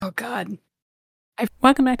Oh, God.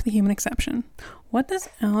 Welcome back to The Human Exception. What does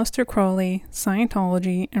Aleister Crowley,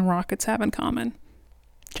 Scientology, and rockets have in common?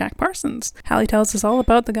 Jack Parsons. Hallie tells us all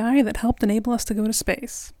about the guy that helped enable us to go to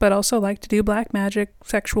space, but also liked to do black magic,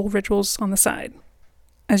 sexual rituals on the side.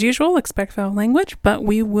 As usual, expect foul language, but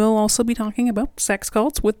we will also be talking about sex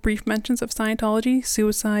cults with brief mentions of Scientology,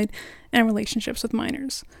 suicide, and relationships with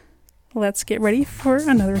minors. Let's get ready for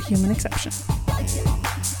another Human Exception.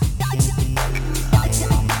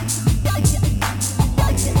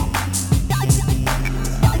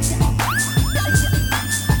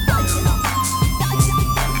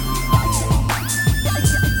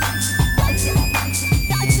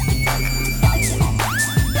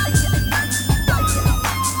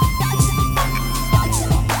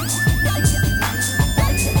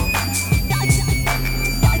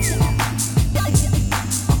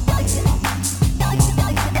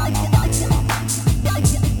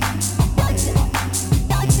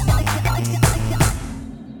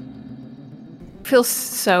 I feel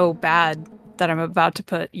so bad that I'm about to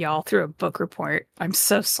put y'all through a book report. I'm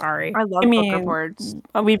so sorry. I love book reports.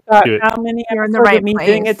 We've got Good. how many You're in episodes the right of me place.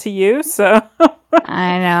 doing it to you, so...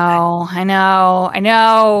 I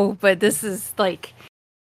know, but this is like,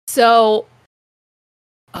 so,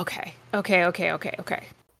 okay. I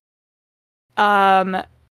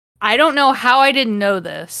don't know how I didn't know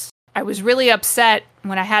this. I was really upset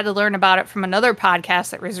when I had to learn about it from another podcast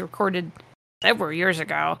that was recorded several years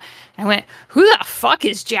ago. I went, who the fuck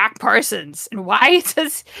is Jack Parsons? And why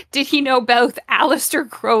did he know both Aleister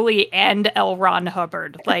Crowley and L. Ron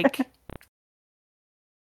Hubbard? Like,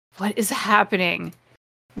 what is happening?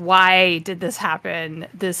 Why did this happen?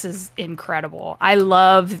 This is incredible. I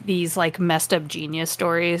love these like messed up genius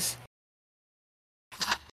stories.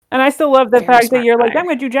 And I still love the Very fact that smart you're like, guy. I'm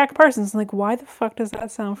going to do Jack Parsons. Like, why the fuck does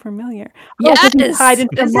that sound familiar? Yes! Oh, because he's tied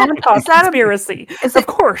into the Is Montauk that a- conspiracy. is Of it-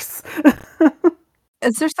 course.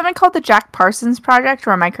 Is there something called the Jack Parsons Project,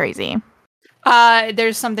 or am I crazy?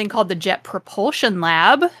 There's something called the Jet Propulsion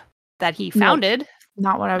Lab that he founded.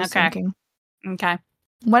 Not what I was Okay. thinking. Okay.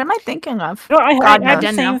 What am I thinking of? No, I God had the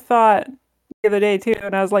knows. same thought the other day, too.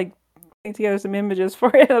 And I was like, putting together some images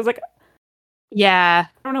for it. I was like, Yeah.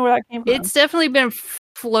 I don't know where that came from. It's definitely been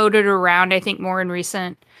floated around, I think, more in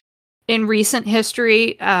recent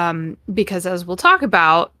history, because as we'll talk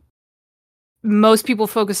about, most people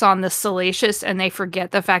focus on the salacious and they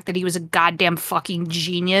forget the fact that he was a goddamn fucking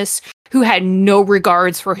genius who had no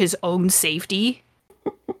regards for his own safety.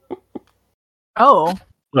 Oh,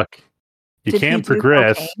 Look, you Did he can't do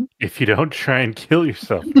progress cocaine? if you don't try and kill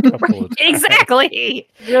yourself a couple of times. Exactly.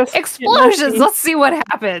 Just Explosions. Let's see what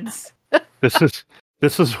happens.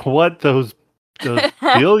 This is what those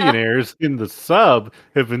billionaires in the sub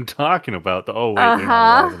have been talking about. They're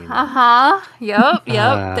not alive anymore.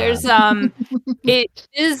 Yep. There's it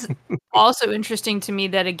is also interesting to me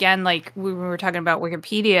that, again, like we were talking about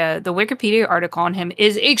Wikipedia, the Wikipedia article on him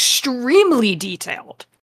is extremely detailed.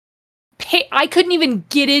 I couldn't even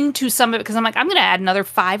get into some of it because I'm like, I'm gonna add another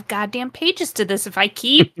 5 goddamn pages to this if I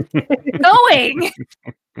keep going.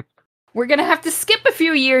 We're gonna have to skip a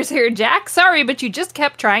few years here, Jack. Sorry, but you just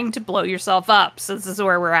kept trying to blow yourself up. So this is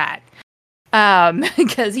where we're at.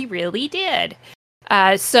 Because he really did.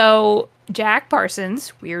 So Jack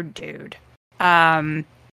Parsons, weird dude.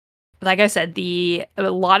 Like I said, a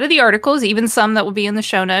lot of the articles, even some that will be in the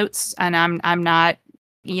show notes, and I'm not,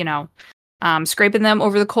 scraping them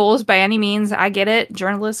over the coals by any means. I get it.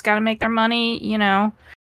 Journalists got to make their money.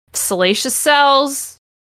 Salacious sells.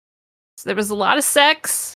 So there was a lot of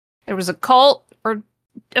sex. There was a cult or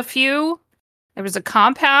a few. There was a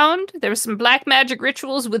compound. There was some black magic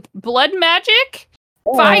rituals with blood magic,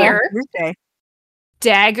 fire, Tuesday.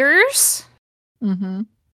 daggers, Mm-hmm.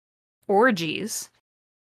 orgies,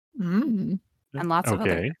 Mm. and lots of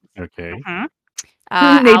other. Okay. Mhm.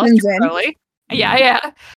 Nathan's Aleister in. Crowley.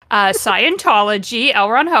 Yeah. Scientology, L.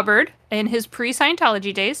 Ron Hubbard in his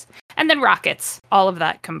pre-Scientology days, and then rockets. All of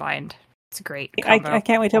that combined. It's a great combo. I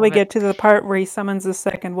can't wait till we get to the part where he summons his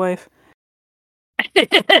second wife.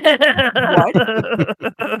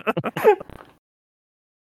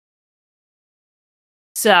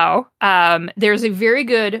 So, there's a very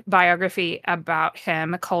good biography about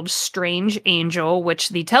him called Strange Angel, which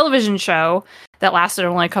the television show that lasted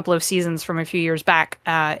only a couple of seasons from a few years back,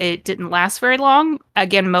 it didn't last very long.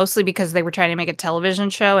 Again, mostly because they were trying to make a television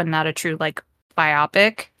show and not a true,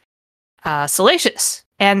 biopic. Salacious.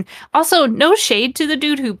 And also, no shade to the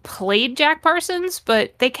dude who played Jack Parsons,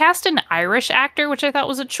 but they cast an Irish actor, which I thought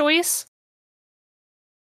was a choice,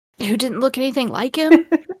 who didn't look anything like him.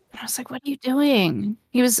 I was like, what are you doing?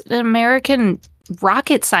 He was an American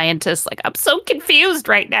rocket scientist. I'm so confused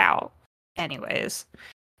right now. Anyways,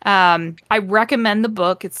 I recommend the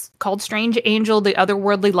book. It's called Strange Angel, The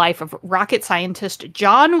Otherworldly Life of Rocket Scientist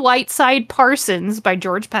John Whiteside Parsons by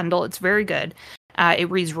George Pendle. It's very good. It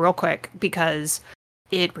reads real quick because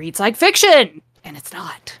it reads like fiction, and it's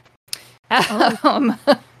not.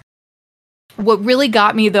 What really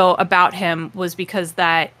got me, though, about him was because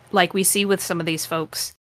that, like we see with some of these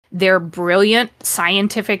folks, their brilliant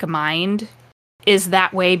scientific mind is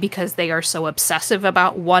that way because they are so obsessive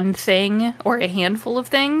about one thing or a handful of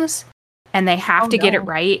things, and they have to get it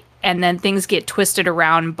right, and then things get twisted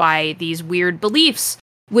around by these weird beliefs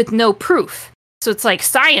with no proof. So it's like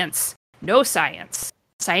science, no science,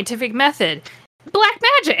 scientific method, black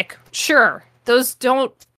magic, sure. Those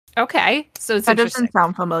don't. Okay, so it's that doesn't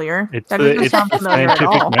sound familiar. It's that doesn't sound familiar at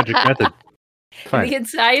scientific all. magic method. Fine. The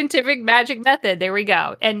scientific magic method. There we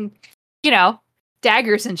go. And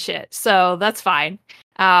daggers and shit. So that's fine.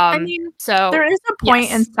 I mean, so there is a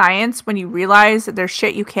point in science when you realize that there's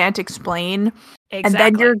shit you can't explain, and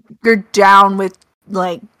then you're down with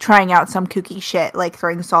like trying out some kooky shit, like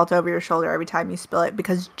throwing salt over your shoulder every time you spill it,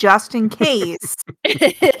 because just in case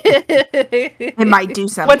it might do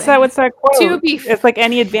something. What's that quote? To be It's like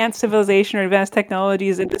any advanced civilization or advanced technology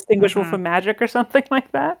is indistinguishable from magic or something like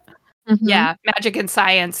that. Mm-hmm. Yeah, magic and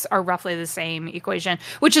science are roughly the same equation,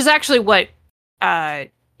 which is actually what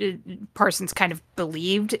Parsons kind of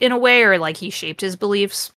believed in a way, or like he shaped his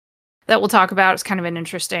beliefs that we'll talk about. It's kind of an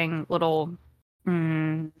interesting little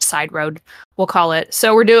side road, we'll call it.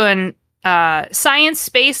 So we're doing science,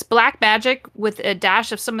 space, black magic with a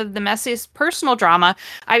dash of some of the messiest personal drama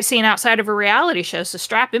I've seen outside of a reality show. So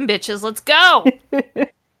strap in, bitches. Let's go.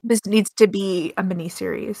 This needs to be a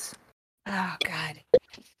miniseries. Oh, God.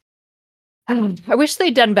 I wish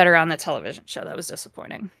they'd done better on the television show. That was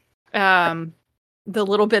disappointing. The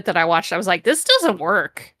little bit that I watched, I was like, this doesn't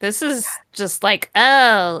work. This is just like,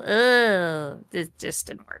 this just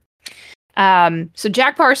didn't work. So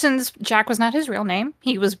Jack Parsons, Jack was not his real name.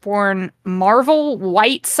 He was born Marvel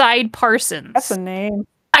Whiteside Parsons. That's a name.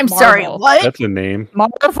 I'm sorry, what? That's a name.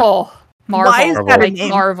 Marvel. Why is that a like name?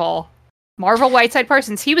 Marvel Whiteside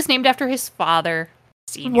Parsons. He was named after his father.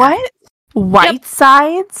 Senior. What?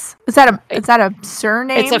 Whitesides? Is that a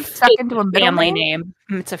surname? It's a stuck into a middle family name?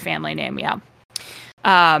 It's a family name, yeah.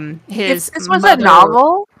 If this was a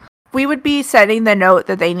novel, we would be setting the note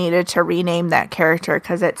that they needed to rename that character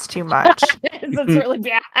because it's too much. That's really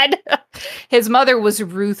bad. His mother was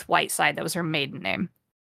Ruth Whiteside. That was her maiden name.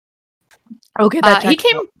 Okay,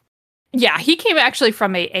 he came actually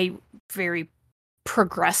from a very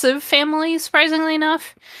progressive family, surprisingly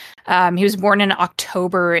enough. He was born in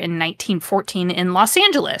October in 1914 in Los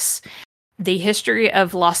Angeles. The history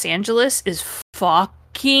of Los Angeles is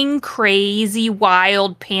fucking crazy,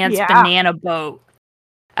 wild pants banana boat.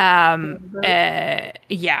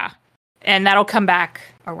 Yeah. And that'll come back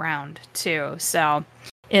around too. So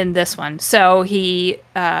in this one. So he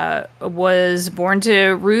was born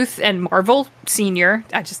to Ruth and Marvel Sr.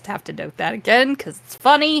 I just have to note that again because it's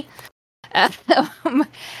funny.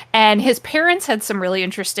 And his parents had some really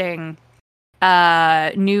interesting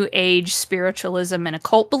New Age spiritualism and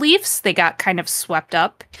occult beliefs. They got kind of swept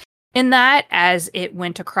up in that as it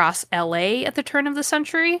went across LA at the turn of the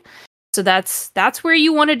century. So that's where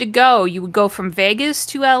you wanted to go. You would go from Vegas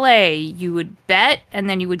to LA. You would bet, and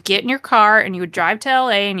then you would get in your car and you would drive to LA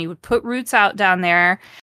and you would put roots out down there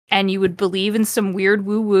and you would believe in some weird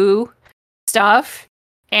woo-woo stuff.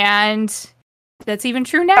 And that's even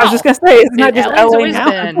true now. I was just going to say, it's not just LA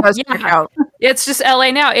now. It's just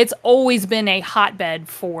LA now. It's always been a hotbed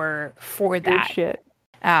for that.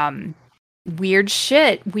 Weird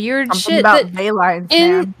shit. Weird shit. About ley lines,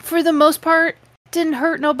 man. For the most part, didn't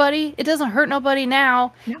hurt nobody. It doesn't hurt nobody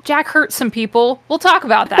now. Yeah. Jack hurt some people. We'll talk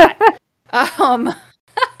about that.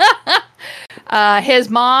 His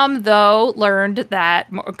mom, though, learned that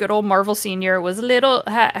good old Marvel Sr. was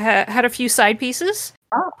had a few side pieces,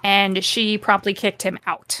 and she promptly kicked him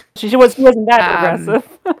out. She wasn't that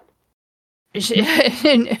progressive.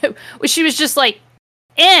 She was just like,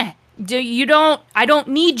 I don't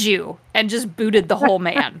need you, and just booted the whole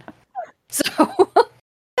man. So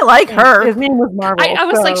I like her. His name was Marvel. I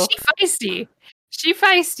was like, she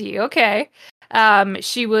feisty. Okay.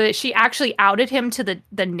 She actually outed him to the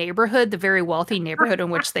neighborhood, the very wealthy neighborhood in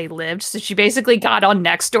which they lived. So she basically got on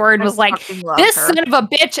Nextdoor and was like, "This son of a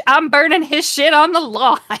bitch, I'm burning his shit on the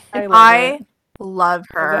lawn." I love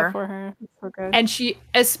her. For her. It's so good. And she,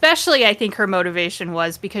 especially, I think her motivation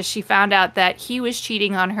was because she found out that he was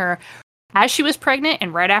cheating on her as she was pregnant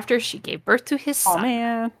and right after she gave birth to his son. Oh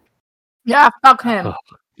man. Yeah, fuck him.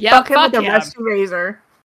 Yeah, fuck him with a rusty razor.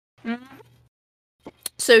 Mm-hmm.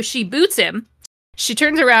 So she boots him, She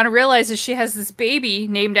turns around and realizes she has this baby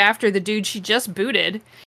named after the dude she just booted,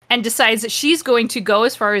 and decides that she's going to go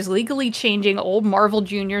as far as legally changing old Marvel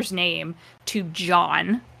Jr.'s name to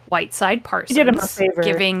John Whiteside Parsons, did him a favor.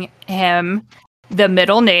 giving him the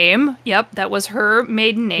middle name. Yep, that was her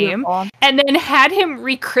maiden name. Beautiful. And then had him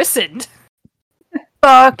rechristened.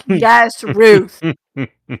 Fuck yes, Ruth.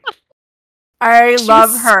 I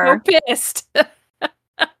love her. So pissed.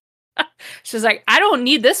 She's like, I don't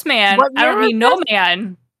need this man. What I don't year need is no this?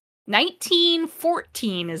 man.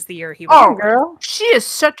 1914 is the year he was Oh, born. girl. She is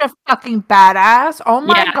such a fucking badass. Oh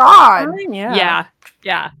my Yeah. god.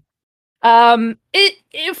 Yeah.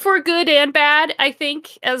 It for good and bad, I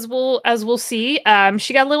think, as we'll see.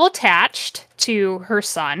 She got a little attached to her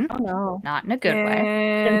son, Oh no. not in a good way.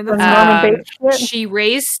 Yeah, Some that's Norman fine. Bates shit? She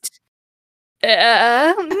raised.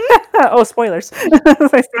 Oh, spoilers.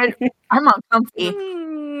 I'm uncomfy.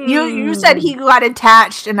 You said he got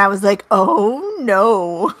attached, and I was like, oh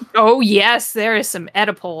no. Oh yes, there is some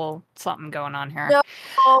Oedipal something going on here. No,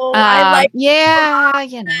 I like. Yeah,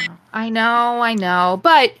 you know, I know.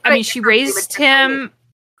 But I mean, she raised him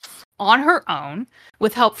on her own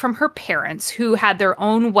with help from her parents, who had their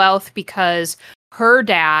own wealth because her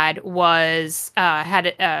dad was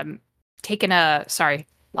had taken a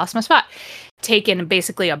taken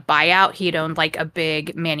basically a buyout. He'd owned like a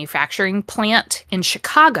big manufacturing plant in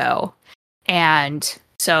Chicago, and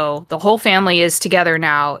so the whole family is together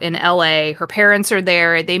now in LA. Her parents are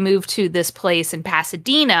there. They moved to this place in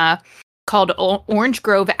Pasadena called Orange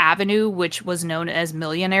Grove Avenue, which was known as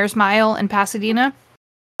Millionaire's Mile in Pasadena.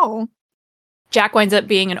 Oh. Jack winds up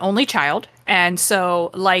being an only child, and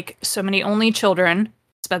so, like so many only children,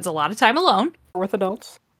 spends a lot of time alone. With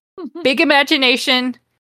adults. Big imagination,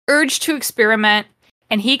 urge to experiment,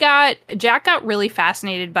 and Jack got really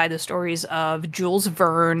fascinated by the stories of Jules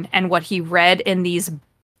Verne and what he read in these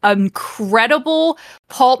incredible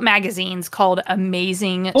pulp magazines called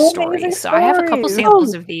Amazing Stories. So I have a couple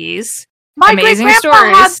samples of these. My Amazing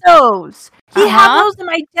great-grandpa had stories. those. He had those, and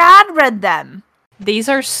my dad read them. These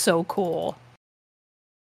are so cool.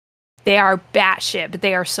 They are batshit, but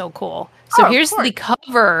they are so cool. So here's the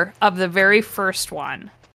cover of the very first one.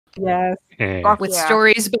 Yes. With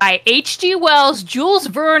stories by H.G. Wells, Jules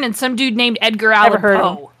Verne, and some dude named Edgar Allan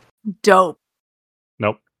Poe. Dope.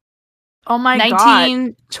 Nope. Oh my god.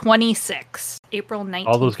 1926. April 1926.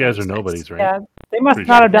 All those guys are nobodies, right? Yeah. They must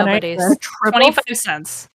not have done anything. 25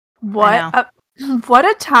 cents. What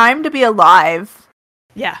a time to be alive.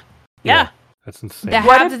 Yeah. That's insane. They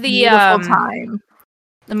What have a the beautiful time.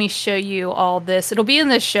 Let me show you all this. It'll be in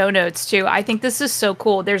the show notes too. I think this is so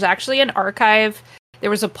cool. There's actually an archive.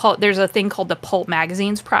 There's a thing called the Pulp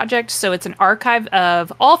Magazines Project. So it's an archive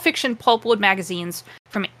of all fiction pulpwood magazines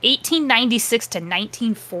from 1896 to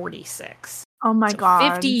 1946. Oh my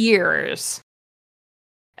god. 50 years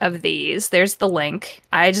of these. There's the link.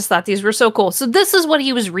 I just thought these were so cool. So this is what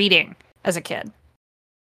he was reading as a kid.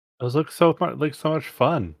 Those look so much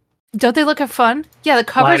fun. Don't they look fun? Yeah, the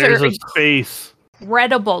covers Liners are of Space.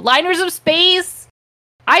 incredible. Liners of Space.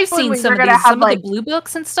 I've seen some of these, some of the blue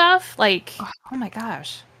books and stuff. Like, oh my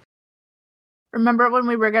gosh. Remember when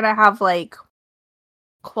we were gonna have like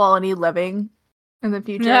quality living in the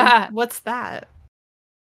future? Yeah, what's that?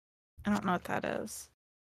 I don't know what that is.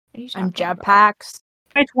 And jetpacks.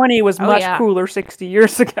 2020 was much cooler 60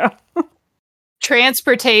 years ago.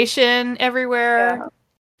 Transportation everywhere.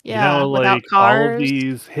 Yeah, you know, without like cars. all of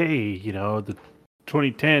these, hey, you know, the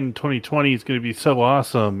 2010, 2020 is going to be so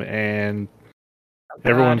awesome, and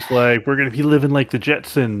everyone's like, we're going to be living like the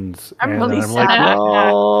Jetsons. I'm really I'm sad. like,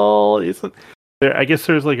 well, isn't there? I guess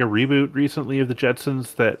there's like a reboot recently of the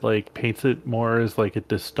Jetsons that like paints it more as like a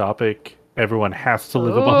dystopic. Everyone has to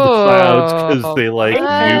live above the clouds because they like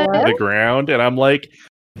nuke the ground, and I'm like,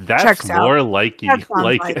 that's more like you.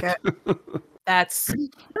 Like it. That's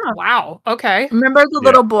wow. Okay. Remember the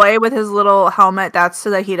little boy with his little helmet? That's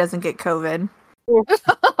so that he doesn't get COVID.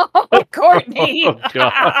 Courtney. Oh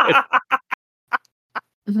god.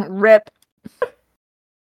 Rip.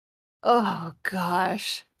 Oh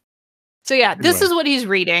gosh. So yeah, this is what he's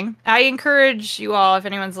reading. I encourage you all, if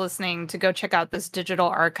anyone's listening, to go check out this digital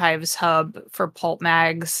archives hub for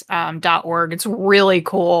pulpmags.org. It's really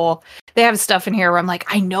cool. They have stuff in here where I'm like,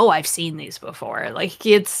 I know I've seen these before. Like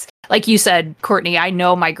it's like you said, Courtney, I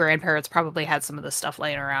know my grandparents probably had some of this stuff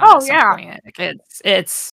laying around at some point. Like,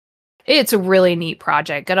 it's a really neat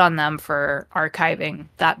project. Good on them for archiving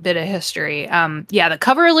that bit of history. The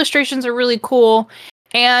cover illustrations are really cool.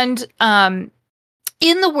 And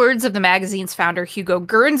in the words of the magazine's founder, Hugo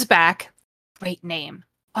Gernsback, great name.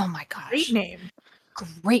 Oh my gosh. Great name.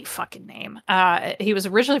 great fucking name. He was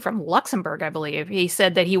originally from Luxembourg, I believe. He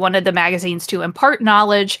said that he wanted the magazines to impart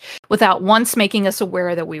knowledge without once making us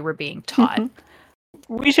aware that we were being taught.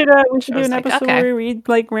 We should do an episode where we read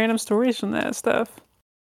like random stories from that stuff.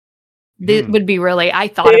 This would be really. I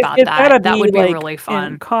thought about that. That would be like, really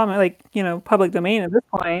fun. Comment, like, you know, public domain at this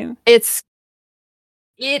point.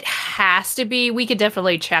 It has to be. We could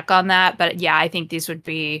definitely check on that, but yeah, I think these would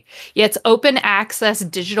be. Yeah, it's open access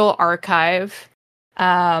digital archive.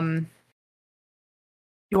 Your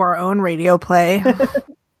own radio play.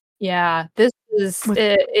 Yeah, this is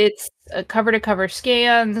it's cover to cover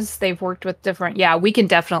scans. They've worked with different. Yeah, we can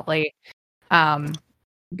definitely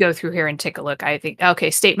go through here and take a look. I think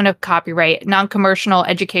statement of copyright, non-commercial,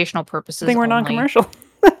 educational purposes. I think we're only. Non-commercial.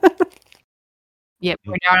 Yep,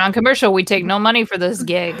 we're now non-commercial. We take no money for this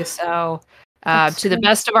gig. So, to the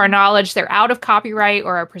best of our knowledge, they're out of copyright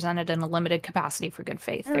or are presented in a limited capacity for good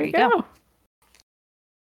faith. There you go.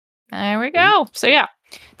 There we go. So yeah,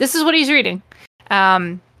 this is what he's reading.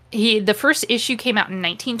 The first issue came out in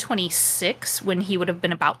 1926 when he would have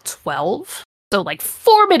been about 12. So like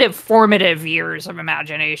formative years of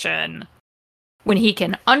imagination. When he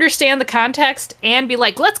can understand the context and be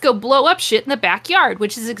like, let's go blow up shit in the backyard,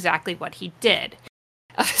 which is exactly what he did.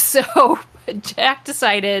 So Jack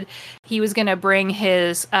decided he was going to bring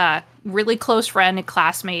his really close friend and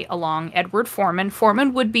classmate along, Edward Foreman.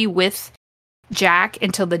 Foreman would be with Jack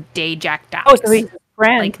until the day Jack dies. Oh, so he's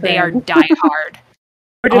friends. Like, they are diehard.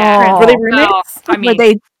 Were they roommates? I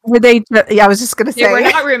mean, were they? Yeah, I was just gonna say they were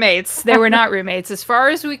not roommates. They were not roommates, as far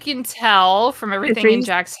as we can tell from everything in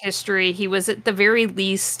Jack's history. He was at the very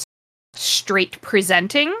least straight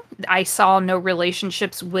presenting. I saw no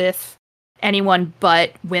relationships with anyone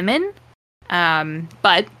but women,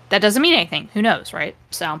 but that doesn't mean anything. Who knows, right?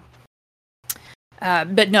 So,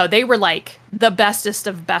 but no, they were like the bestest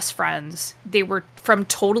of best friends. They were from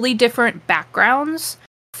totally different backgrounds.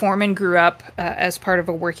 Foreman grew up as part of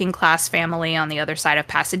a working class family on the other side of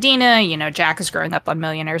Pasadena. You know, Jack is growing up on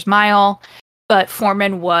Millionaire's Mile, but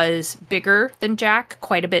Foreman was bigger than Jack,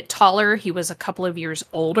 quite a bit taller. He was a couple of years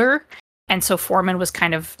older. And so Foreman was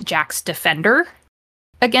kind of Jack's defender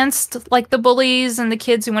against like the bullies and the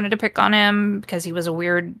kids who wanted to pick on him because he was a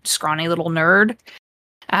weird, scrawny little nerd.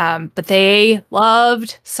 But they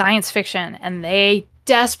loved science fiction and they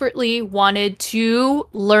desperately wanted to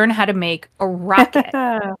learn how to make a rocket.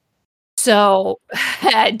 So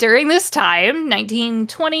during this time,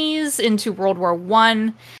 1920s into World War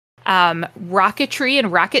I, rocketry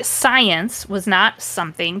and rocket science was not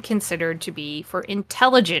something considered to be for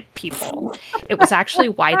intelligent people. It was actually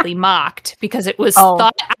widely mocked because it was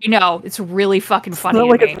thought, I know, it's really fucking funny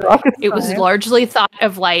to me. It was largely thought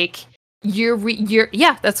of like,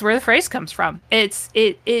 yeah, that's where the phrase comes from.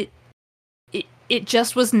 It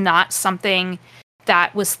just was not something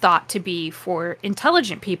that was thought to be for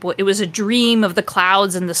intelligent people. It was a dream of the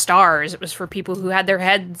clouds and the stars. It was for people who had their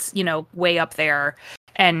heads, you know, way up there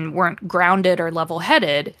and weren't grounded or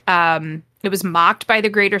level-headed. It was mocked by the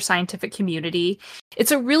greater scientific community.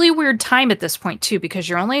 It's a really weird time at this point, too, because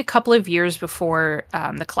you're only a couple of years before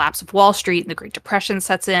the collapse of Wall Street and the Great Depression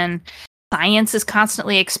sets in. Science is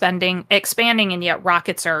constantly expanding, and yet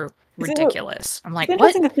rockets are ridiculous. I'm like, it's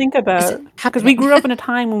what? Interesting to think about, because we grew up in a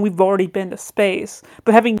time when we've already been to space,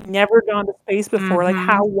 but having never gone to space before, like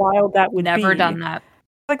how wild that would be. Never done that.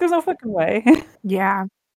 Like, there's no fucking way. Yeah.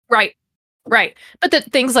 Right. But the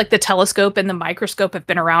things like the telescope and the microscope have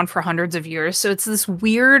been around for hundreds of years, so it's this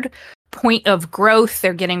weird point of growth.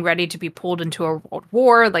 They're getting ready to be pulled into a world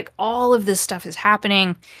war. Like, all of this stuff is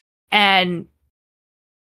happening, and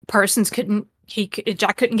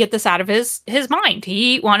Jack couldn't get this out of his mind.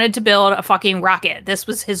 He wanted to build a fucking rocket. This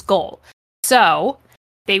was his goal. So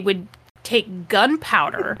they would take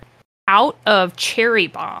gunpowder out of cherry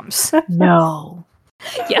bombs. No.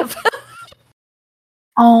 Yep.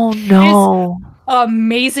 Oh no. It's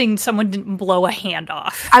amazing someone didn't blow a hand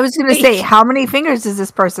off. I was going to say, how many fingers is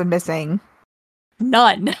this person missing?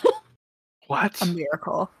 None. What? A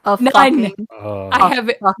miracle. None. I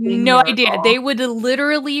have no idea. miracle. They would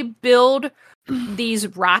literally build these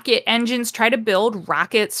rocket engines, try to build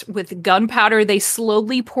rockets with gunpowder they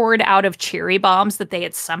slowly poured out of cherry bombs that they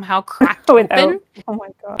had somehow cracked open. Oh my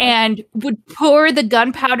god. And would pour the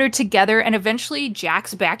gunpowder together, and eventually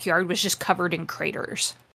Jack's backyard was just covered in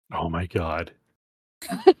craters. Oh my god.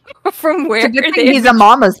 From where he's a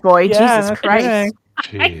mama's boy. Yeah, Jesus Christ.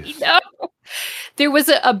 I know. There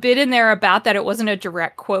was a bit in there about that. It wasn't a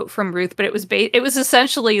direct quote from Ruth, but it was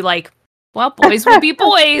essentially like, well, boys will be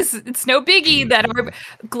boys. It's no biggie that our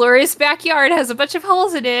glorious backyard has a bunch of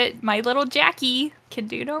holes in it. My little Jackie can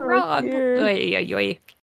do no wrong. Oy, oy, oy.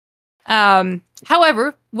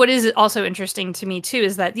 However, what is also interesting to me too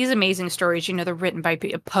is that these amazing stories, they're written by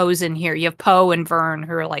Poe's in here. You have Poe and Verne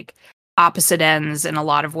who are like opposite ends in a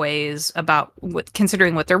lot of ways about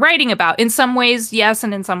considering what they're writing about. In some ways, yes,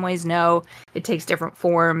 and in some ways, no. It takes different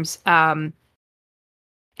forms. And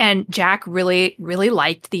Jack really, really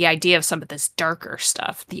liked the idea of some of this darker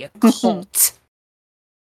stuff, the occult.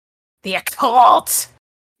 The occult.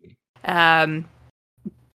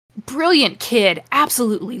 Brilliant kid,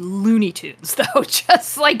 absolutely Looney Tunes though.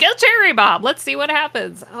 Just like a cherry bomb. Let's see what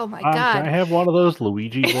happens. Oh my god! Can I have one of those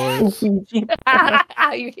Luigi boys?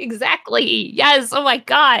 Exactly. Yes. Oh my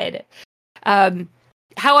god.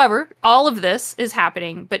 However, all of this is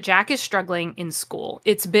happening, but Jack is struggling in school.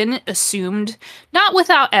 It's been assumed, not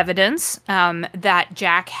without evidence, that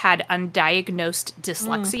Jack had undiagnosed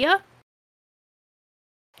dyslexia.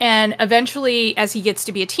 And eventually, as he gets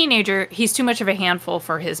to be a teenager, he's too much of a handful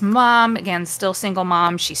for his mom. Again, still single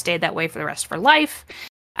mom. She stayed that way for the rest of her life.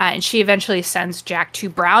 And she eventually sends Jack to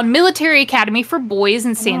Brown Military Academy for Boys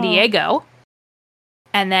in San Diego.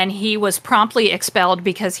 And then he was promptly expelled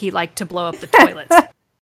because he liked to blow up the toilets.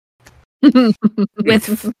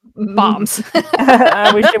 With bombs.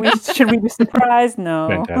 Should we be surprised? No.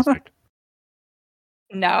 Fantastic.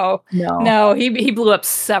 No, he blew up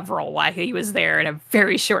several while he was there in a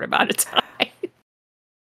very short amount of time.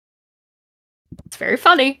 It's very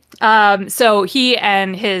funny. So he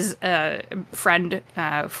and his friend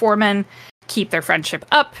Foreman keep their friendship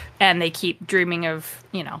up, and they keep dreaming of,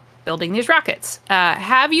 building these rockets.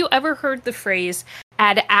 Have you ever heard the phrase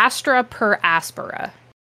ad astra per aspera?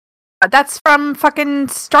 That's from fucking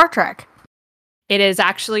Star Trek. It is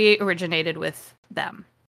actually originated with them.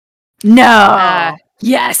 No.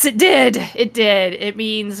 Yes, it did. It did. It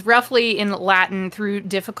means roughly in Latin through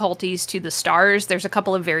difficulties to the stars. There's a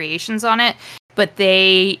couple of variations on it, but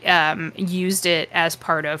they used it as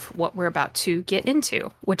part of what we're about to get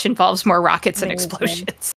into, which involves more rockets and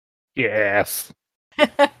explosions. Yes.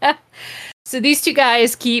 So these two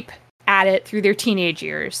guys keep at it through their teenage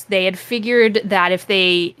years. They had figured that if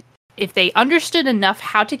they understood enough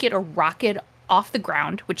how to get a rocket off the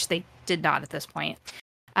ground, which they did not at this point,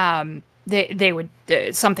 they would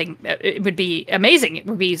something. It would be amazing. It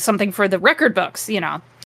would be something for the record books,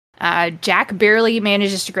 Jack barely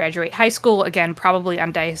manages to graduate high school. Again, probably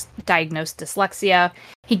undiagnosed dyslexia.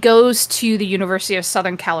 He goes to the University of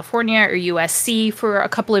Southern California, or USC, for a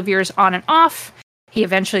couple of years on and off. He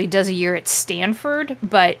eventually does a year at Stanford,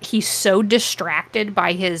 but he's so distracted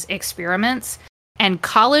by his experiments. And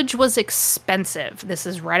college was expensive. This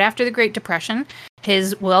is right after the Great Depression.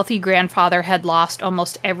 His wealthy grandfather had lost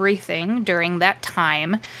almost everything during that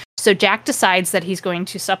time. So Jack decides that he's going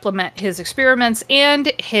to supplement his experiments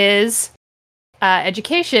and his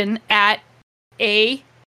education at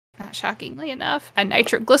not shockingly enough, a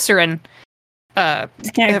nitroglycerin Can't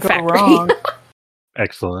factory. go wrong.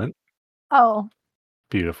 Excellent. Oh.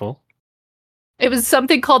 Beautiful. It was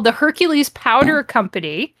something called the Hercules Powder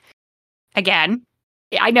Company. Again,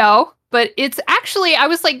 I know, but it's actually, I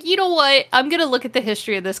was like, you know what? I'm going to look at the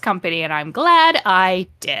history of this company, and I'm glad I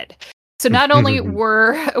did. So not only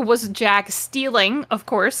was Jack stealing, of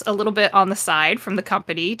course, a little bit on the side from the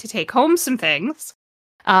company to take home some things,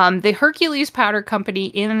 the Hercules Powder Company,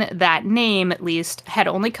 in that name at least, had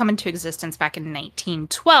only come into existence back in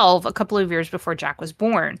 1912, a couple of years before Jack was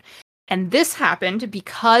born. And this happened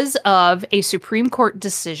because of a Supreme Court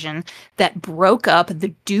decision that broke up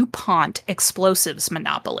the DuPont explosives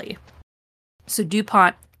monopoly. So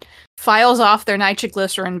DuPont files off their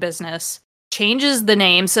nitroglycerin business, changes the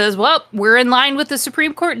name, says, well, we're in line with the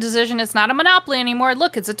Supreme Court decision. It's not a monopoly anymore.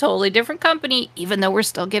 Look, it's a totally different company, even though we're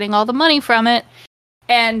still getting all the money from it.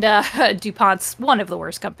 And DuPont's one of the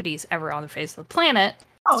worst companies ever on the face of the planet.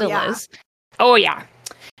 Still is. Oh, yeah.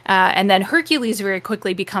 And then Hercules very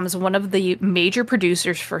quickly becomes one of the major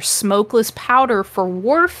producers for smokeless powder for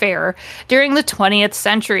warfare during the 20th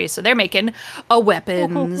century. So they're making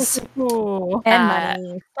weapons. And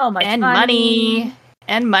money. So much money.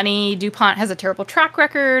 And money. DuPont has a terrible track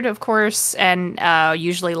record, of course, and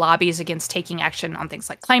usually lobbies against taking action on things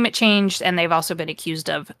like climate change. And they've also been accused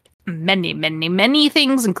of many, many, many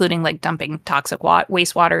things, including like dumping toxic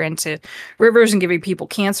wastewater into rivers and giving people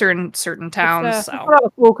cancer in certain towns.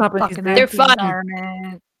 Cool companies. They're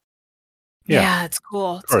fun. Yeah, it's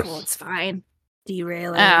cool. It's cool. It's fine.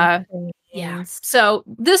 Derailing. Yeah. So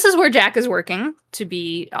this is where Jack is working, to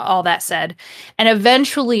be all that said. And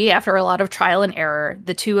eventually, after a lot of trial and error,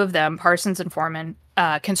 the two of them, Parsons and Foreman,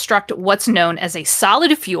 construct what's known as a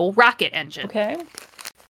solid fuel rocket engine.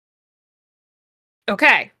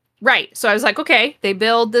 Okay. Right. So I was like, okay, they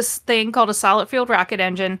build this thing called a solid fuel rocket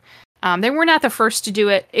engine. They were not the first to do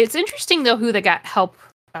it. It's interesting, though, who they got help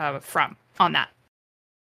from on that.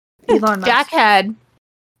 Elon Musk. Jack had,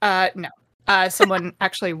 someone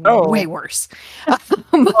actually way worse.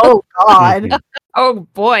 Oh, God. Oh,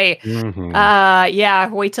 boy. Mm-hmm. Yeah,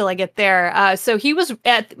 wait till I get there. So he was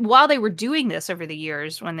while they were doing this over the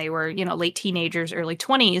years, when they were, late teenagers, early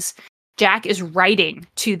 20s, Jack is writing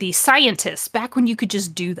to the scientists back when you could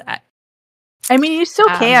just do that. I mean, you still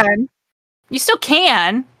can. You still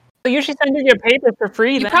can. So you should send you your paper for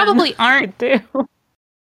free. You probably aren't.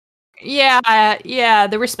 Yeah.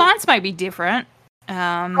 The response might be different.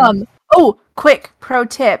 Oh, quick pro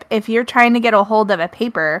tip: if you're trying to get a hold of a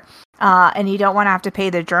paper, and you don't want to have to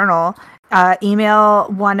pay the journal, email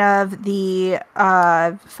one of the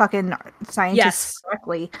fucking scientists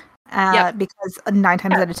directly. Because 9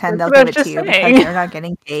 times out of 10 they'll give it to you because they're not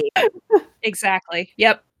getting paid. Exactly.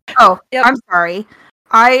 Yep. Oh, yep. I'm sorry.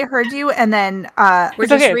 I heard you, and then we're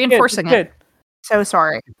just reinforcing it. Good. So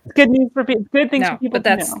sorry. Good news for people. Good things for people. But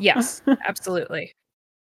that's yes, absolutely.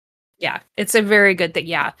 Yeah, it's a very good thing.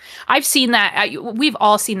 Yeah, I've seen that. We've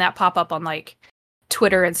all seen that pop up on like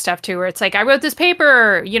Twitter and stuff too, where it's like, I wrote this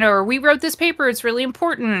paper, or we wrote this paper. It's really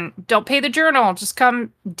important. Don't pay the journal. Just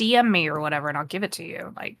come DM me or whatever, and I'll give it to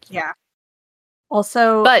you. Like, yeah.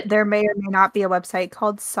 Also, there may or may not be a website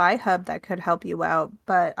called Sci-Hub that could help you out,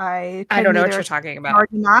 but I don't know what you're talking about.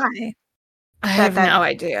 I have no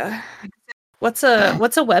idea. What's a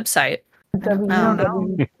website? I don't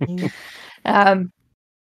know.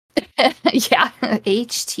 Yeah,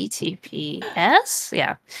 HTTPS.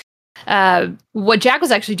 Yeah. What Jack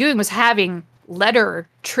was actually doing was having letter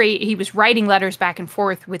trade. He was writing letters back and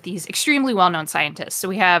forth with these extremely well-known scientists. So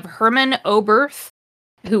we have Hermann Oberth,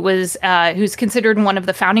 who's considered one of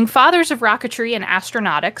the founding fathers of rocketry and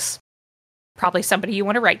astronautics. Probably somebody you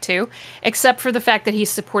want to write to, except for the fact that he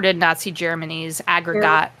supported Nazi Germany's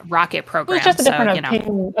aggregate rocket program. It's just a different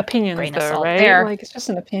opinion, though, right? There. Like, it's just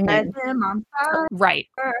an opinion. Right.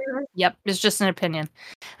 Yep, it's just an opinion.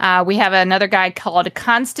 We have another guy called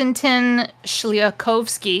Konstantin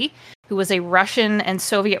Shliakovsky, who was a Russian and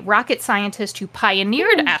Soviet rocket scientist who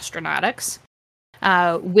pioneered astronautics.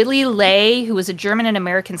 Willy Ley, who was a German and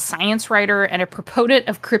American science writer and a proponent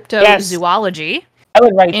of cryptozoology. Yes. I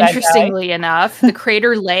would write Interestingly enough, the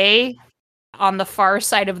crater Ley on the far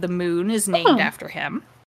side of the moon is named after him.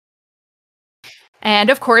 And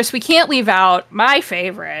of course, we can't leave out my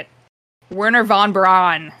favorite, Wernher von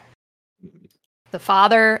Braun, the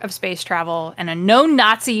father of space travel and a known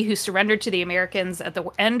Nazi who surrendered to the Americans at the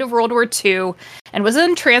end of World War II and was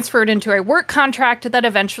then transferred into a work contract that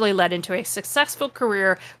eventually led into a successful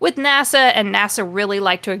career with NASA. And NASA really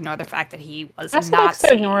liked to ignore the fact that he was a Nazi. NASA likes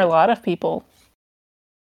to ignore a lot of people.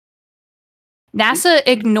 NASA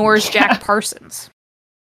ignores Jack Parsons.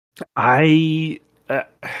 There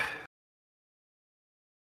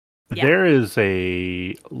is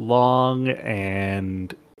a long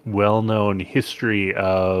and well-known history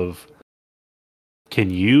of, can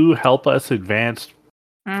you help us advance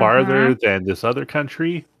farther than this other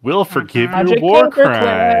country? We'll forgive your war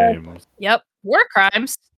crimes. Yep, war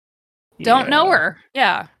crimes. Don't know her.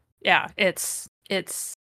 Yeah. It's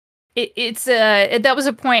that was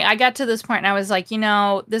a point. I got to this point and I was like,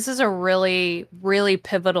 this is a really, really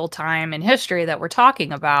pivotal time in history that we're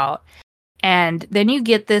talking about. And then you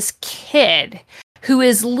get this kid who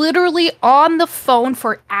is literally on the phone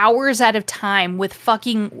for hours at a time with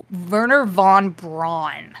fucking Wernher von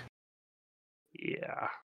Braun. Yeah.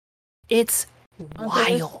 It's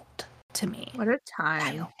wild to me. What a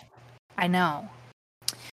time. Wild. I know.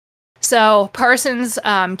 So Parsons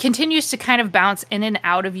continues to kind of bounce in and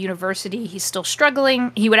out of university. He's still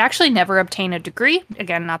struggling. He would actually never obtain a degree.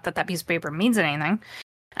 Again, not that piece of paper means anything.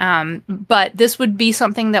 But this would be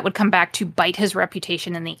something that would come back to bite his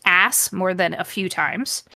reputation in the ass more than a few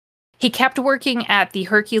times. He kept working at the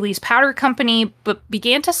Hercules Powder Company, but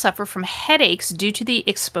began to suffer from headaches due to the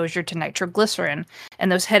exposure to nitroglycerin.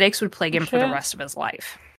 And those headaches would plague him for the rest of his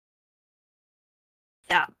life.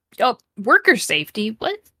 Yeah. Oh, worker safety.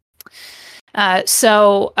 What?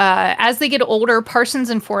 So as they get older, Parsons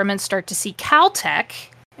and Foreman start to see Caltech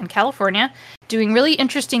in California doing really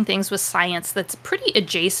interesting things with science that's pretty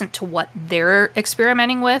adjacent to what they're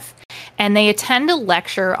experimenting with. And they attend a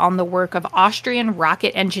lecture on the work of Austrian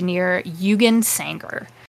rocket engineer Eugen Sanger.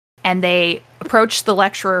 And they approach the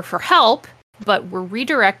lecturer for help, but were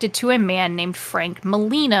redirected to a man named Frank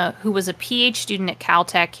Molina, who was a PhD student at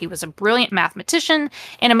Caltech. He was a brilliant mathematician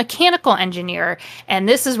and a mechanical engineer. And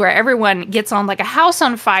this is where everyone gets on like a house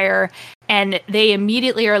on fire. And they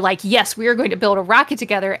immediately are like, yes, we are going to build a rocket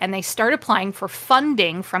together. And they start applying for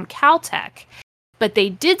funding from Caltech. but they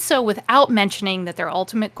did so without mentioning that their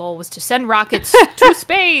ultimate goal was to send rockets to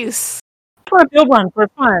space. I want to build one for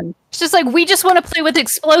fun. It's just like, we just want to play with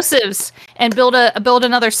explosives and build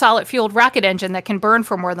another solid fueled rocket engine that can burn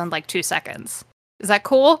for more than like 2 seconds. Is that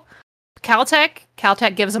cool?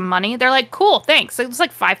 Caltech gives them money. They're like, cool, thanks. It was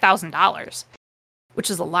like $5,000,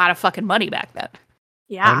 which is a lot of fucking money back then.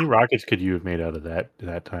 Yeah. How many rockets could you have made out of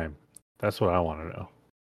that time? That's what I want to know.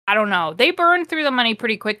 I don't know. They burned through the money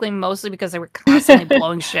pretty quickly, mostly because they were constantly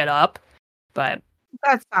blowing shit up. But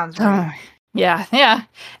that sounds right. Yeah.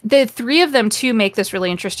 The three of them, too, make this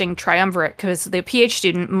really interesting triumvirate because the PhD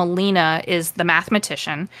student, Melina, is the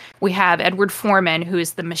mathematician. We have Edward Foreman, who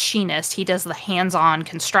is the machinist. He does the hands-on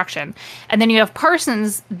construction. And then you have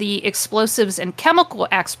Parsons, the explosives and chemical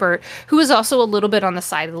expert, who is also a little bit on the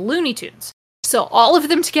side of the Looney Tunes. So all of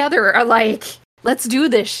them together are like, let's do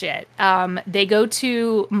this shit. They go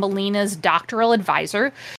to Melina's doctoral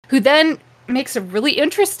advisor, who then makes a really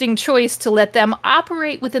interesting choice to let them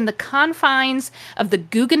operate within the confines of the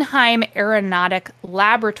Guggenheim Aeronautic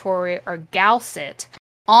Laboratory, or GALCIT,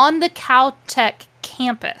 on the Caltech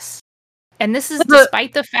campus. And this is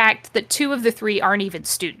despite the fact that 2 of the 3 aren't even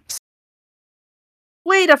students.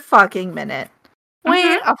 Wait a fucking minute.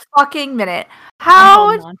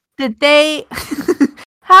 How did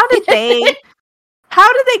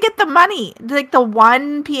they get the money? Like, the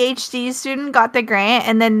one PhD student got the grant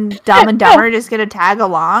and then Dumb and Dumber just gonna tag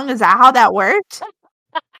along? Is that how that worked?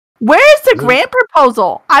 Where's the grant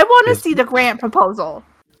proposal? I want to see the grant proposal.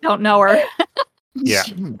 Don't know her. Yeah.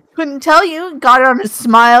 Couldn't tell you. Got it on a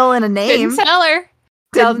smile and a name. Couldn't tell her.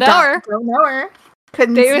 Don't know her.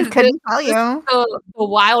 Couldn't tell you. The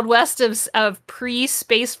Wild West of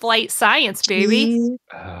pre-space flight science, baby.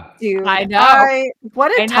 Dude, I know.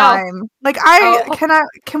 What a time! Like,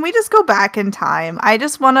 can we just go back in time? I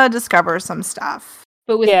just want to discover some stuff,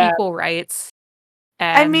 but with equal rights.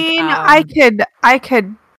 And, I mean, I could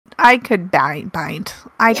bind. I could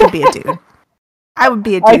be a dude. I would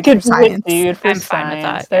be a dude for science. Dude for I'm science. fine with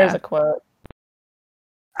that. There's a quote.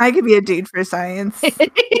 I could be a dude for science.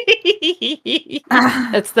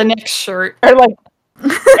 That's the next shirt. Or like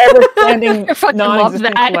ever-standing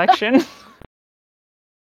non-existent collection.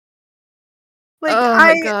 Like, oh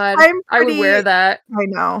my god, I would wear that. I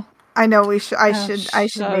know. I should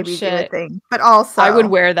maybe do a thing, but also I would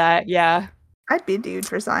wear that. Yeah, I'd be a dude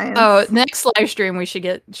for science. Oh, next live stream we should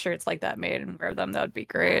get shirts like that made and wear them. That would be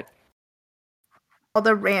great. All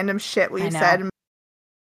the random shit we said, and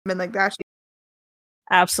like that.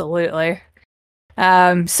 Absolutely.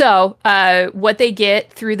 So what they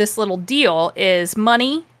get through this little deal is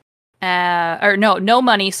money, no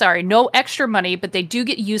money, sorry, no extra money, but they do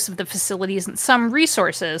get use of the facilities and some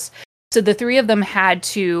resources. So the 3 of them had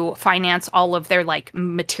to finance all of their like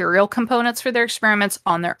material components for their experiments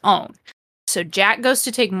on their own. So Jack goes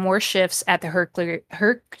to take more shifts at the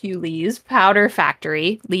Hercules powder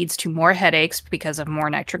factory, leads to more headaches because of more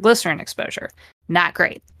nitroglycerin exposure. Not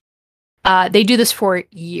great. They do this for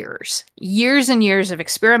years and years of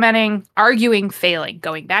experimenting, arguing, failing,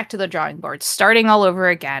 going back to the drawing board, starting all over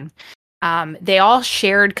again. They all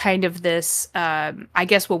shared kind of this, I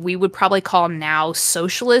guess what we would probably call now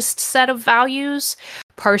socialist set of values.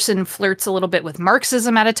 Parson flirts a little bit with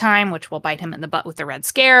Marxism at a time, which will bite him in the butt with the Red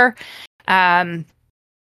Scare.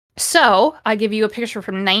 So I give you a picture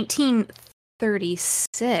from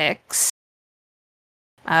 1936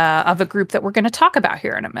 of a group that we're going to talk about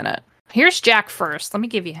here in a minute. Here's Jack first. Let me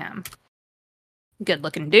give you him. Good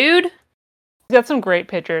looking dude. He's got some great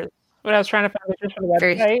pictures. When I was trying to find pictures for the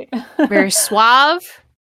website. Very suave.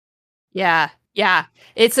 Yeah.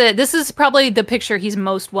 This is probably the picture he's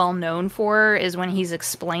most well known for, is when he's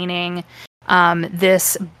explaining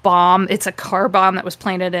this bomb. It's a car bomb that was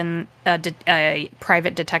planted in a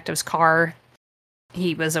private detective's car.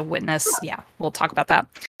 He was a witness. Yeah, we'll talk about that.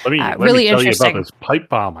 Let me really tell interesting. you about this pipe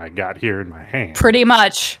bomb I got here in my hand. Pretty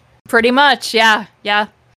much. Yeah.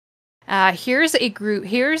 Here's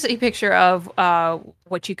a picture of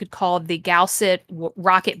what you could call the GALCIT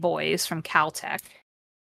Rocket Boys from Caltech.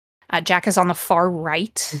 Jack is on the far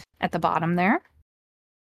right at the bottom there.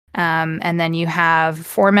 And then you have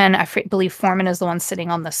Foreman. I believe Foreman is the one sitting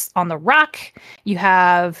on the rock. You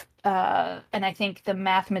have, and I think the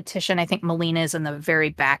mathematician, Melina is in the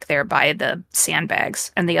very back there by the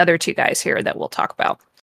sandbags, and the other 2 guys here that we'll talk about.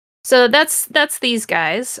 So that's these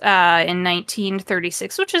guys in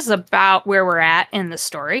 1936, which is about where we're at in the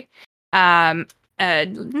story. Mid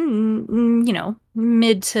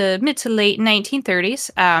to late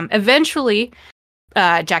 1930s. Eventually,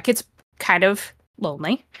 Jack gets kind of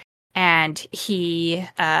lonely. And he,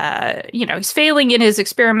 he's failing in his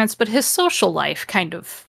experiments, but his social life kind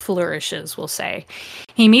of flourishes, we'll say.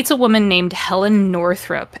 He meets a woman named Helen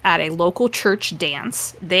Northrop at a local church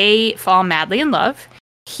dance. They fall madly in love.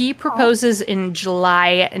 He proposes in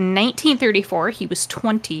July 1934. He was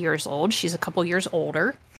 20 years old. She's a couple years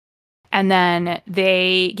older. And then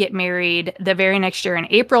they get married the very next year in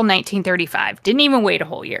April 1935. Didn't even wait a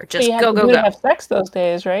whole year. Just go. Have sex those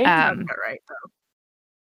days, right? Right, though.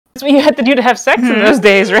 That's what you had to do to have sex in those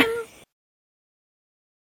days, right?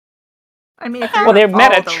 I mean, they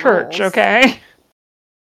met at church, rules. Okay?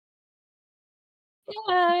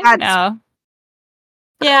 Yeah, no.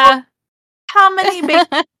 Yeah. How many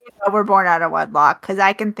babies were born out of wedlock? Because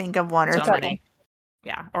I can think of one or so two.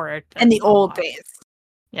 Yeah, or in the old days.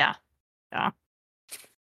 Yeah.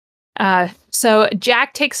 So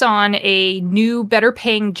Jack takes on a new,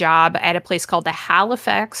 better-paying job at a place called the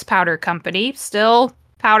Halifax Powder Company. Still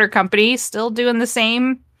powder company, still doing the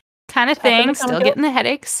same kind of thing, still getting the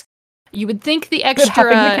headaches. You would think the extra...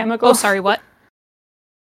 The sorry, what?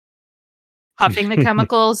 Huffing the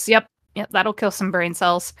chemicals. Yep, that'll kill some brain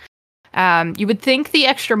cells. You would think the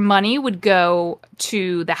extra money would go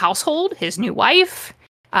to the household, his new wife.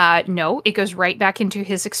 No, it goes right back into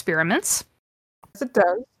his experiments. Yes, it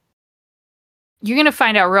does. You're going to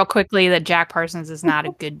find out real quickly that Jack Parsons is not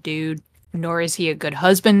a good dude, nor is he a good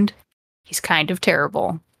husband. He's kind of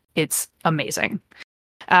terrible. It's amazing.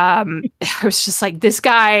 I was just like, this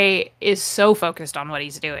guy is so focused on what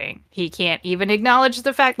he's doing. He can't even acknowledge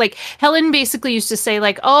the fact, like, Helen basically used to say,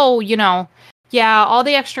 like, all the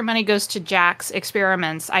extra money goes to Jack's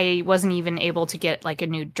experiments. I wasn't even able to get, like, a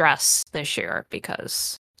new dress this year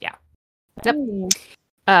because, yeah.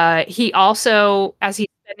 Yep. He also, as he's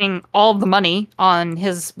spending all the money on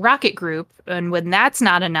his rocket group, and when that's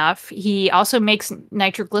not enough, he also makes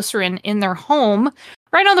nitroglycerin in their home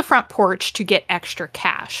right on the front porch to get extra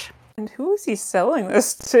cash. And who is he selling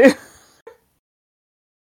this to?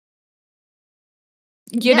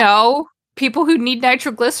 You know, people who need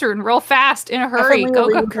nitroglycerin real fast in a hurry. Go.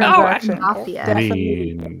 Mafia.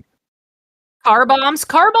 Car bombs.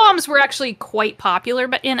 Car bombs were actually quite popular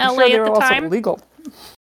in LA at the time. Illegal.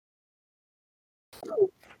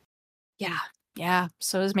 Yeah.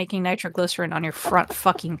 So is making nitroglycerin on your front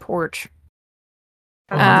fucking porch.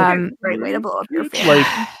 That's a great way to blow up your face. Like,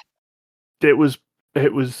 it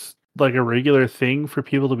was like a regular thing for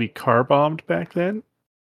people to be car bombed back then?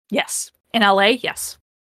 Yes. In LA, yes.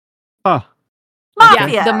 Huh. Mafia.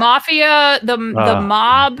 Yeah, the mafia, the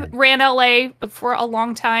mob ran LA for a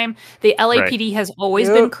long time. The LAPD has always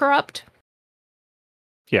been corrupt.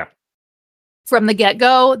 Yeah. From the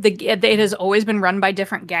get-go, it has always been run by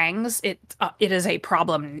different gangs. It is a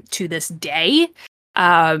problem to this day.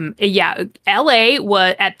 LA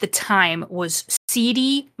at the time was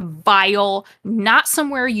seedy, vile, not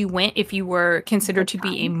somewhere you went if you were considered to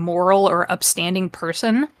be a moral or upstanding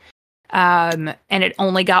person. And it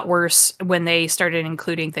only got worse when they started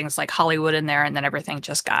including things like Hollywood in there, and then everything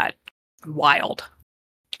just got wild.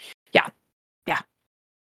 Yeah.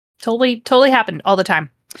 Totally happened all the time.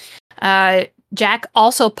 Jack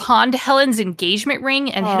also pawned Helen's engagement ring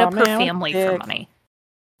and hit up her family for money.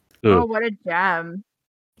 Oh, what a gem.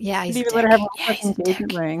 Yeah, he's a dick. Let her have an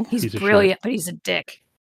engagement ring. He's brilliant, but he's a dick.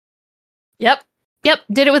 Yep.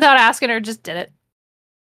 Did it without asking her, just did it.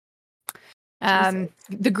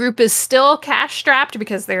 The group is still cash strapped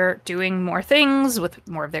because they're doing more things with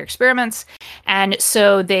more of their experiments. And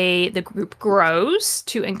so the group grows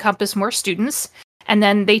to encompass more students. And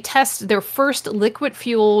then they test their first liquid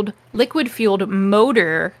fueled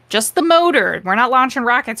motor, just the motor. We're not launching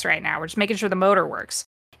rockets right now. We're just making sure the motor works.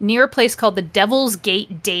 Near a place called the Devil's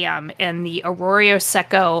Gate Dam in the Arroyo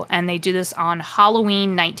Seco, and they do this on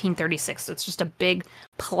Halloween 1936. So it's just a big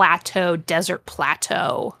desert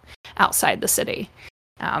plateau outside the city,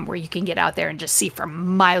 where you can get out there and just see for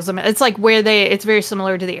miles. It's like it's very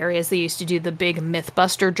similar to the areas they used to do the big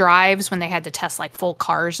Mythbuster drives when they had to test like full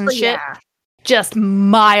cars and shit. Yeah. Just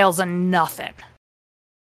miles of nothing.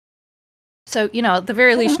 So, at the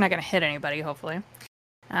very least, you're not going to hit anybody, hopefully.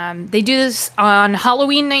 They do this on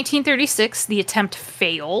Halloween 1936. The attempt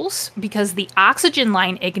fails because the oxygen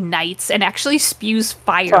line ignites and actually spews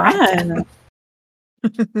fire at them.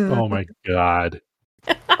 Oh my god.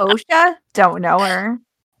 OSHA? Don't know her.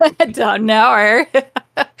 Don't know her.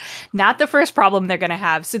 Not the first problem they're going to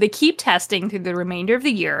have. So they keep testing through the remainder of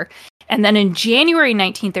the year. And then in January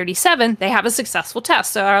 1937, they have a successful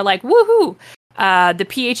test. So are like, woohoo! The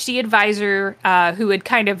PhD advisor who had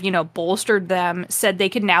kind of, bolstered them said they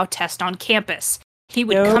could now test on campus. He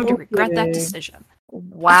would come to regret that decision.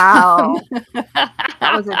 Wow.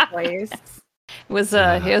 That was a choice. It was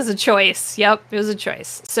a choice. Yep, it was a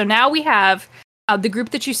choice. So now we have the group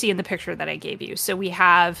that you see in the picture that I gave you. So we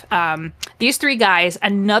have these three guys,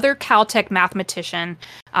 another Caltech mathematician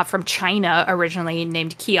from China originally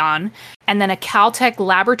named Kian, and then a Caltech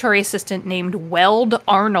laboratory assistant named Weld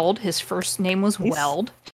Arnold. His first name was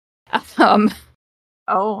Weld.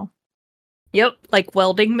 Oh. Yep, like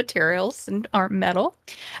welding materials and aren't metal.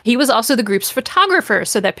 He was also the group's photographer,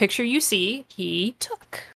 so that picture you see, he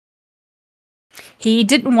took. He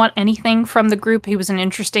didn't want anything from the group. He was an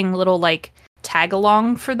interesting little, like,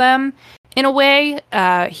 tag-along for them, in a way.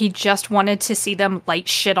 He just wanted to see them light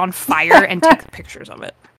shit on fire and take pictures of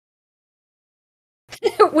it.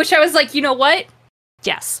 Which I was like, you know what?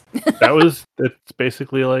 Yes. It's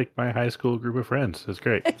basically like my high school group of friends. It's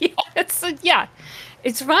great.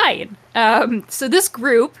 It's fine. So this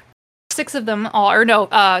group, 5 of them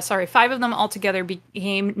all together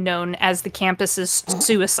became known as the campus's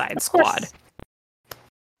Suicide Squad.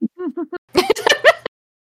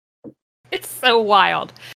 It's so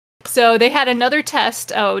wild. So they had another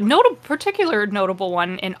test, particular notable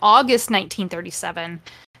one in August 1937,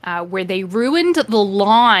 where they ruined the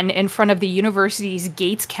lawn in front of the university's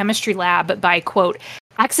Gates chemistry lab by, quote,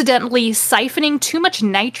 accidentally siphoning too much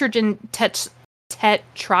nitrogen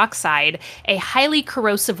tetroxide, a highly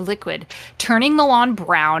corrosive liquid, turning the lawn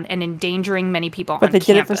brown and endangering many people on campus. But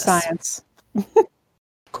they did it for science.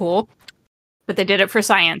 Cool. But they did it for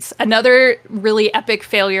science. Another really epic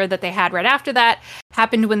failure that they had right after that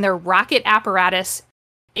happened when their rocket apparatus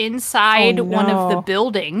inside one of the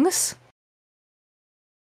buildings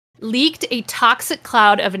leaked a toxic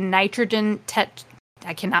cloud of nitrogen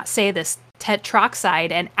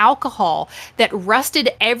tetroxide and alcohol that rusted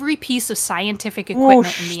every piece of scientific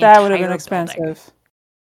equipment in the entire that would have been expensive.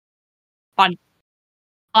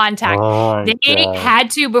 On tack. They had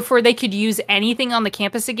to, before they could use anything on the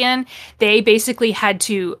campus again, they basically had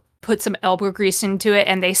to put some elbow grease into it,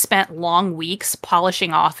 and they spent long weeks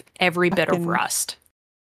polishing off every bit of rust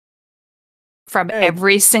from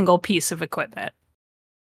every single piece of equipment.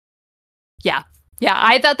 Yeah,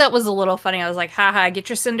 I thought that was a little funny. I was like, haha, get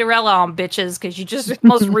your Cinderella on, bitches, because you just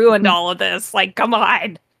almost ruined all of this. Like, come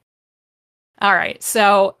on. All right,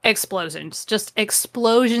 so explosions. Just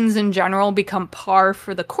explosions in general become par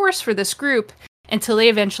for the course for this group until they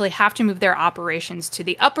eventually have to move their operations to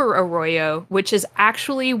the Upper Arroyo, which is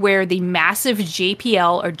actually where the massive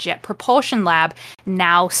JPL, or Jet Propulsion Lab,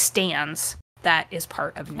 now stands. That is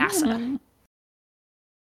part of NASA. Mm-hmm.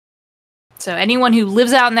 So anyone who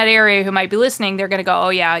lives out in that area who might be listening, they're going to go, oh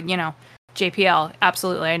yeah, JPL,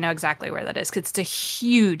 absolutely, I know exactly where that is, because it's a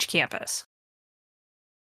huge campus.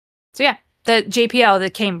 So yeah. The JPL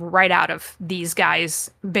that came right out of these guys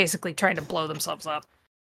basically trying to blow themselves up.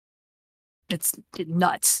 It's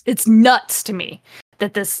nuts. It's nuts to me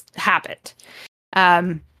that this happened.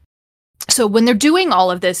 So when they're doing all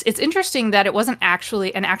of this, it's interesting that it wasn't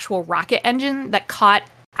actually an actual rocket engine that caught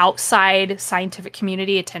outside scientific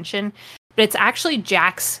community attention, but it's actually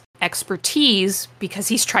Jack's expertise because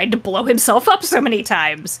he's tried to blow himself up so many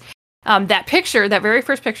times. That very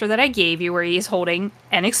first picture that I gave you where he's holding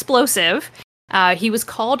an explosive, he was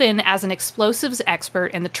called in as an explosives expert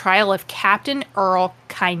in the trial of Captain Earl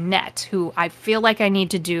Kynette, who I feel like I need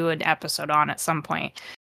to do an episode on at some point.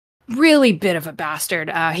 Really bit of a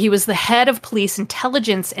bastard. He was the head of police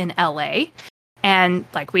intelligence in LA. And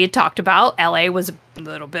like we had talked about, LA was a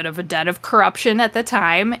little bit of a den of corruption at the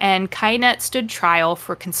time, and Kynette stood trial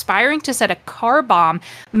for conspiring to set a car bomb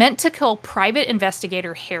meant to kill private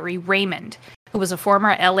investigator Harry Raymond, who was a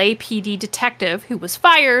former LAPD detective who was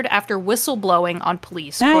fired after whistleblowing on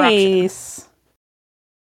police corruption.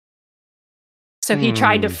 So he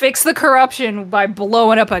tried to fix the corruption by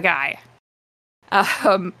blowing up a guy.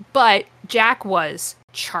 But Jack was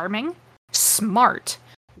charming, smart,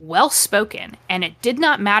 well-spoken, and it did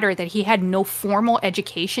not matter that he had no formal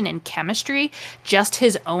education in chemistry, just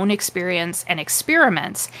his own experience and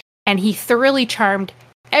experiments, and he thoroughly charmed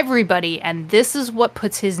everybody, and this is what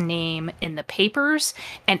puts his name in the papers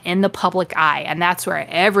and in the public eye, and that's where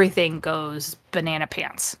everything goes banana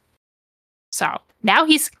pants. So now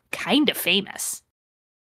he's kind of famous.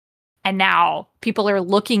 And now people are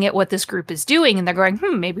looking at what this group is doing and they're going,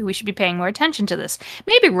 maybe we should be paying more attention to this.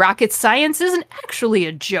 Maybe rocket science isn't actually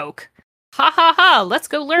a joke. Ha ha ha, let's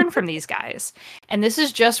go learn from these guys. And this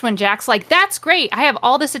is just when Jack's like, that's great. I have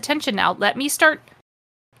all this attention now. Let me start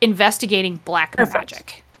investigating black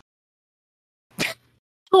magic.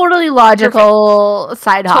 Totally logical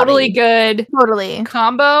side hobby. Totally good. Totally.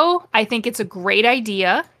 Combo. I think it's a great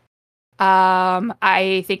idea.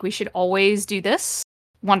 I think we should always do this.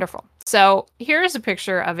 Wonderful. So here's a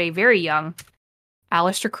picture of a very young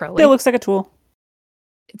Aleister Crowley. It looks like a tool.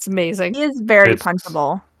 It's amazing. He is very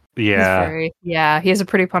punchable. Yeah. He has a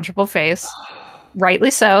pretty punchable face.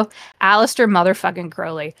 Rightly so. Aleister motherfucking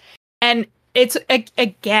Crowley. And it's,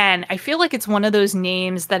 again, I feel like it's one of those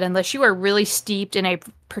names that unless you are really steeped in a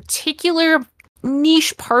particular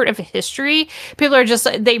niche part of history, people are just,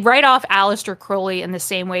 they write off Aleister Crowley in the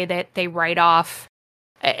same way that they write off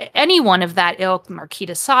any one of that ilk, Marquis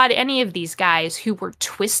de Sade, any of these guys who were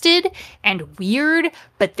twisted and weird,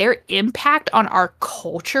 but their impact on our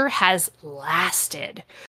culture has lasted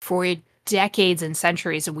for decades and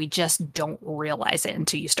centuries, and we just don't realize it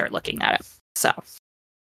until you start looking at it. So,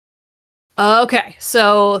 okay,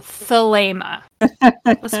 so Thelema.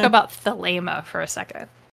 Let's go about Thelema for a second.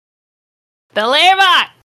 Thelema!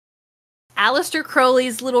 Aleister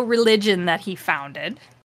Crowley's little religion that he founded.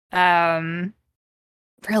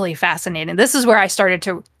 Really fascinating. This is where I started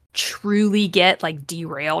to truly get like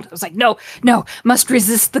derailed. I was like, no, must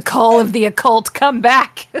resist the call of the occult. Come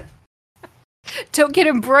back. Don't get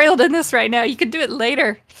embroiled in this right now. You can do it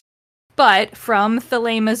later. But from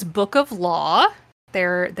Thelema's Book of Law,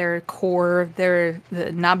 their core,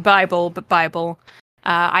 not Bible, but Bible,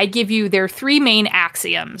 I give you their 3 main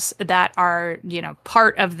axioms that are,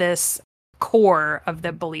 part of this core of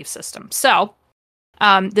the belief system. So,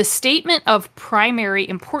 the statement of primary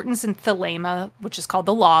importance in Thelema, which is called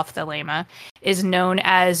the Law of Thelema, is known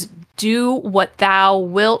as "Do what thou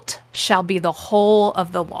wilt shall be the whole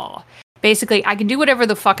of the law." Basically, I can do whatever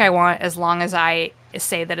the fuck I want as long as I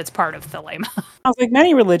say that it's part of Thelema. Sounds like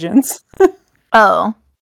many religions. Oh.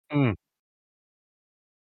 Mm.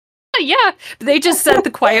 Yeah, they just said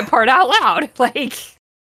the quiet part out loud.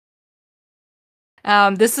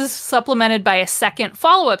 This is supplemented by a second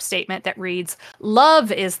follow-up statement that reads,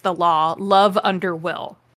 "Love is the law, love under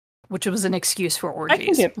will," which was an excuse for orgies. I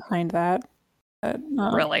can get behind that.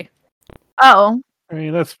 Really? Oh. I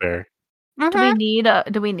mean, that's fair.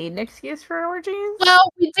 Mm-hmm. Do we need an excuse for orgies?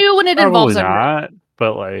 Well, we do when it involves not,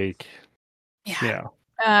 but yeah.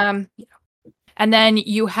 And then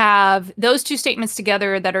you have those 2 statements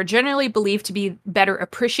together that are generally believed to be better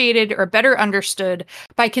appreciated or better understood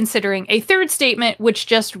by considering a third statement, which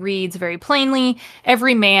just reads very plainly,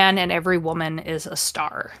 "Every man and every woman is a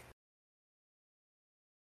star."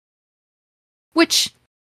 Which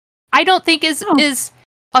I don't think is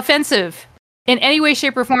offensive in any way,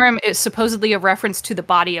 shape, or form. It's supposedly a reference to the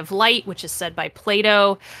body of light, which is said by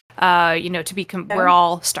Plato, to be, we're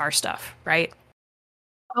all star stuff, right?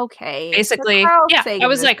 Okay. Basically, yeah, I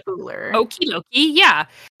was like, okie dokie, yeah.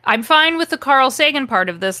 I'm fine with the Carl Sagan part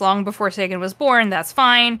of this long before Sagan was born. That's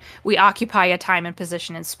fine. We occupy a time and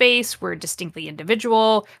position in space. We're distinctly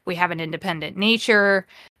individual. We have an independent nature.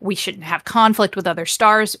 We shouldn't have conflict with other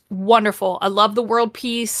stars. Wonderful. I love the world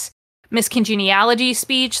peace. Miss Congeniality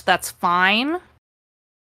speech. That's fine.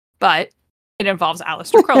 But it involves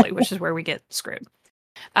Aleister Crowley, which is where we get screwed.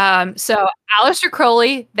 So Aleister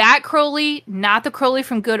Crowley, that Crowley, not the Crowley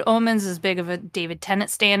from Good Omens, as big of a David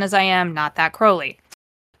Tennant stan as I am, not that Crowley.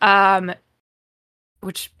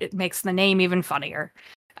 Which it makes the name even funnier.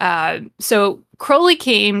 So Crowley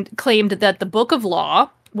claimed that the Book of Law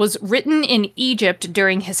was written in Egypt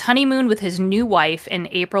during his honeymoon with his new wife in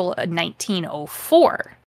April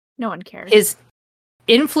 1904. No one cares. His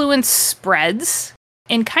influence spreads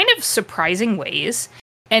in kind of surprising ways.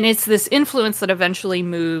 And it's this influence that eventually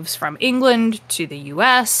moves from England to the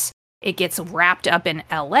US. It gets wrapped up in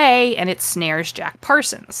LA and it snares Jack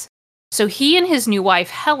Parsons. So he and his new wife,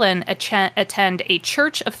 Helen, attend a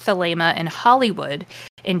Church of Thelema in Hollywood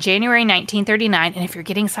in January 1939. And if you're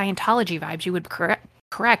getting Scientology vibes, you would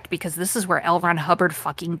correct because this is where L. Ron Hubbard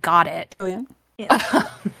fucking got it. Oh, yeah?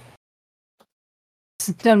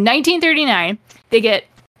 So 1939, they get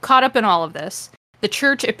caught up in all of this. The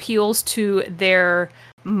church appeals to their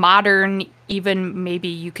modern, even maybe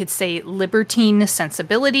you could say libertine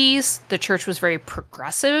sensibilities. The church was very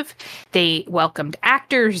progressive. They welcomed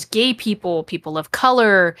actors, gay people, people of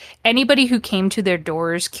color, anybody who came to their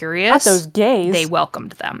doors curious. Not those gays. They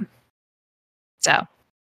welcomed them. So,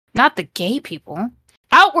 not the gay people.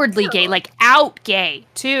 Outwardly gay, like out gay,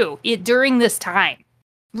 too, during this time.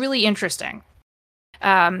 Really interesting.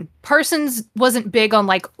 Parsons wasn't big on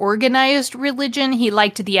organized religion. He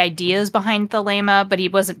liked the ideas behind Thelema, but he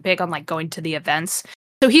wasn't big on going to the events.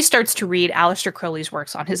 So he starts to read Aleister Crowley's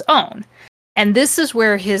works on his own. And this is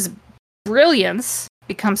where his brilliance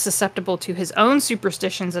becomes susceptible to his own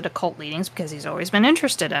superstitions and occult leanings because he's always been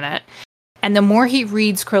interested in it. And the more he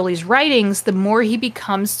reads Crowley's writings, the more he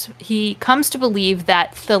comes to believe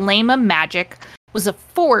that Thelema magic was a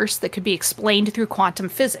force that could be explained through quantum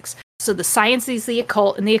physics. So the science is the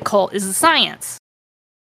occult, and the occult is the science.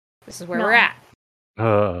 This is where we're at.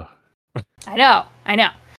 I know.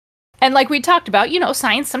 And like we talked about,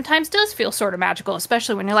 science sometimes does feel sort of magical,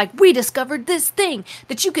 especially when you're like, we discovered this thing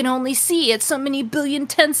that you can only see at so many billion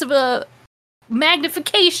tenths of a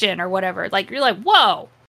magnification or whatever. Like, you're like, whoa.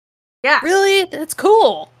 Yeah. Really? That's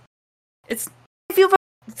cool. If you've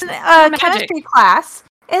a chemistry class,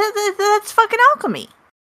 that's fucking alchemy.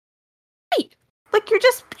 Right. Like, you're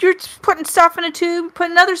just putting stuff in a tube,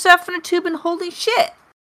 putting other stuff in a tube, and holy shit.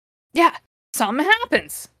 Yeah. Something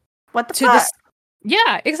happens. What the fuck?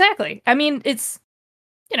 Yeah, exactly. I mean, it's,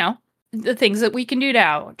 the things that we can do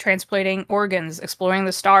now. Transplanting organs, exploring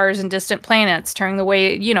the stars and distant planets,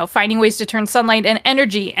 finding ways to turn sunlight and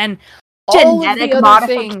energy, and all of the other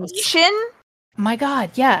things. My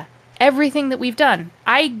God, yeah. Everything that we've done.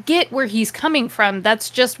 I get where he's coming from. That's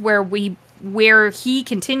just where he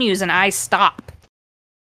continues and I stop.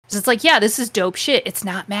 So it's like, yeah, this is dope shit. It's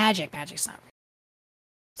not magic. Magic's not real.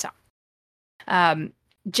 So,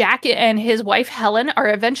 Jack and his wife Helen are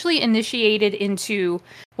eventually initiated into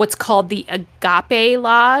what's called the Agape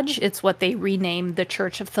Lodge. It's what they renamed the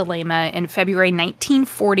Church of Thelema in February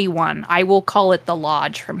 1941. I will call it the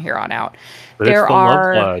Lodge from here on out. But it's the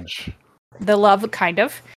Love Lodge. The Love, kind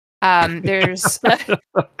of. There's.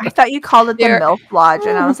 I thought you called it the MILF Lodge,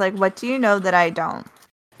 and I was like, "What do you know that I don't?"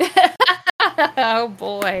 Oh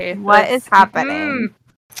boy, what is happening?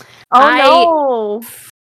 No,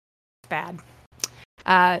 bad.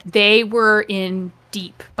 They were in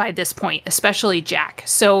deep by this point, especially Jack.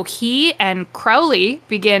 So he and Crowley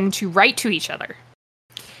began to write to each other.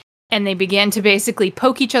 And they began to basically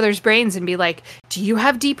poke each other's brains and be like, do you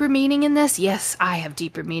have deeper meaning in this? Yes, I have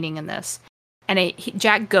deeper meaning in this. And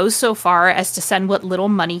Jack goes so far as to send what little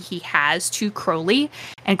money he has to Crowley.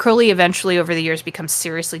 And Crowley eventually, over the years, becomes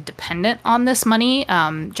seriously dependent on this money.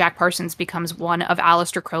 Jack Parsons becomes one of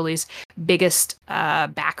Aleister Crowley's biggest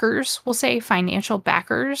backers, we'll say, financial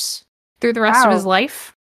backers through the rest of his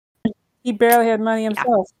life. He barely had money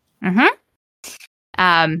himself. Yeah.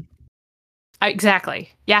 Mm-hmm. Exactly.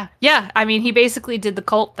 Yeah. I mean, he basically did the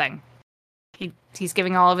cult thing. He's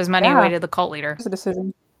giving all of his money away to the cult leader. It's a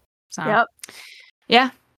decision. So,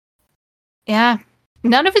 yep. Yeah.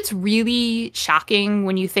 None of it's really shocking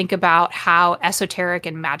when you think about how esoteric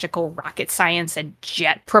and magical rocket science and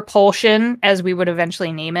jet propulsion, as we would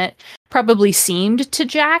eventually name it, probably seemed to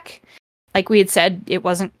Jack. Like we had said, it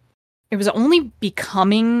was only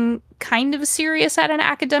becoming kind of serious at an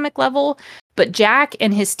academic level, but Jack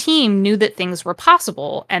and his team knew that things were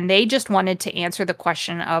possible, and they just wanted to answer the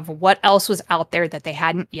question of what else was out there that they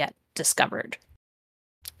hadn't yet discovered.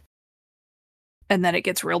 And then it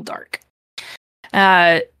gets real dark.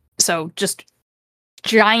 So just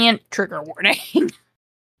giant trigger warning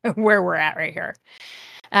where we're at right here.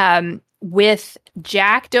 With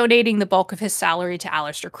Jack donating the bulk of his salary to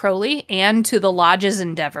Aleister Crowley and to the lodge's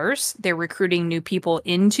endeavors, they're recruiting new people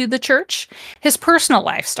into the church. His personal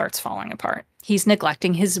life starts falling apart. He's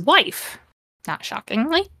neglecting his wife, not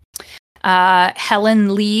shockingly.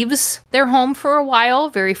 Helen leaves their home for a while,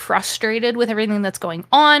 very frustrated with everything that's going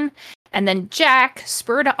on. And then Jack,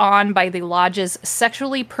 spurred on by the lodge's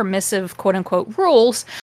sexually permissive quote-unquote rules,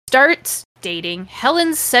 starts dating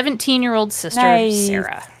Helen's 17-year-old sister,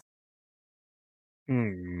 Sarah.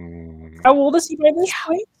 How old is he by this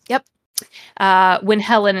point? Yep. When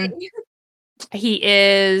Helen... He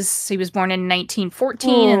was born in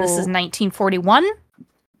 1914, and this is 1941.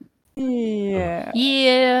 Yeah.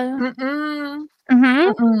 Yeah. Mm-mm.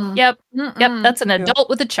 Mm-hmm. Mm-mm. Yep. Mm-mm. Yep. That's an adult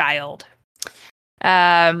with a child.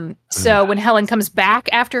 So when Helen comes back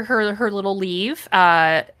after her little leave,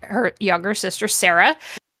 her younger sister, Sarah,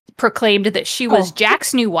 proclaimed that she was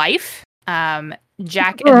Jack's new wife.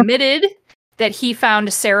 Jack admitted that he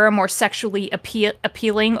found Sarah more sexually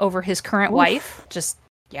appealing over his current wife. Just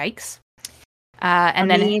yikes.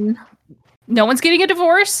 Then no one's getting a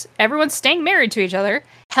divorce. Everyone's staying married to each other.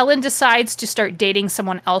 Helen decides to start dating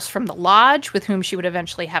someone else from the lodge with whom she would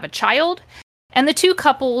eventually have a child. And the two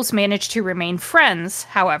couples managed to remain friends,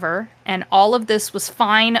 however, and all of this was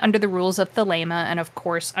fine under the rules of Thelema and, of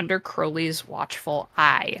course, under Crowley's watchful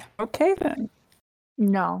eye. Okay, then.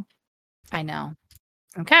 No. I know.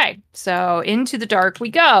 Okay, so into the dark we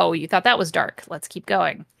go. You thought that was dark. Let's keep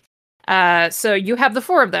going. So you have the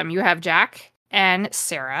four of them. You have Jack and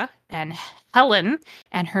Sarah and Helen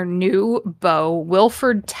and her new beau,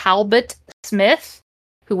 Wilford Talbot Smith,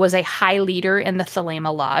 who was a high leader in the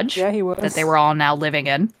Thelema Lodge. Yeah, he was. That they were all now living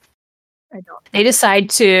in. They decide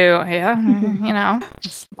to,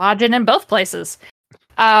 just lodging in both places.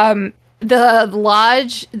 The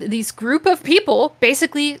lodge, these group of people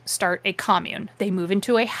basically start a commune. They move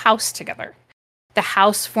into a house together. The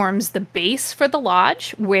house forms the base for the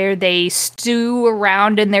lodge, where they stew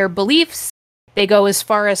around in their beliefs. They go as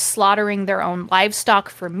far as slaughtering their own livestock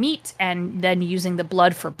for meat and then using the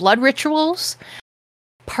blood for blood rituals.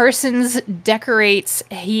 Parsons decorates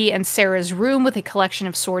he and Sarah's room with a collection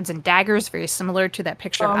of swords and daggers, very similar to that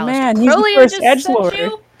picture of Aleister Crowley I just sent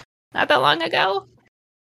you not that long ago.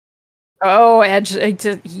 Oh, Edge,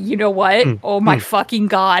 you know what? Oh my fucking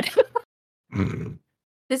god.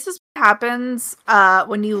 This is what happens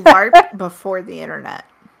when you LARP before the internet.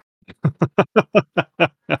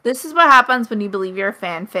 This is what happens when you believe your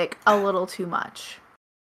fanfic a little too much.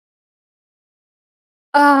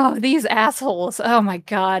 Oh, these assholes. Oh my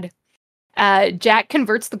god. Jack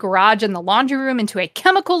converts the garage and the laundry room into a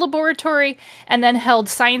chemical laboratory and then held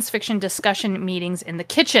science fiction discussion meetings in the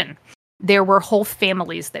kitchen. There were whole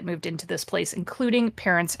families that moved into this place, including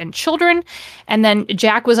parents and children. And then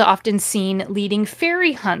Jack was often seen leading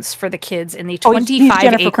fairy hunts for the kids in the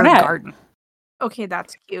 25-acre garden. Okay,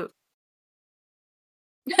 that's cute.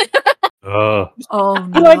 Oh, no.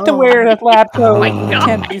 I like to wear that lab coat. Oh my god.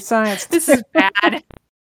 Can't be science. This is bad.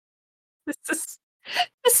 This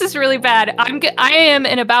is really bad. I am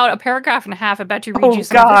in about a paragraph and a half about to read you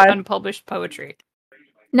some of his unpublished poetry.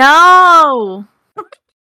 No!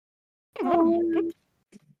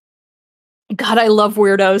 God, I love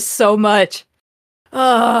weirdos so much.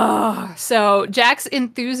 Oh, so Jack's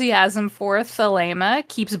enthusiasm for Thelema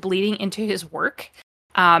keeps bleeding into his work.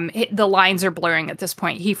 The lines are blurring at this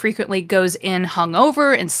point. He frequently goes in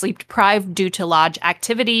hungover and sleep deprived due to lodge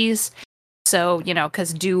activities. So,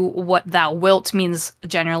 because do what thou wilt means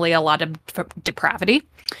generally a lot of depravity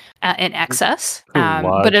in excess.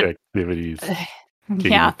 Activities.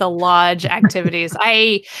 Yeah, the lodge activities.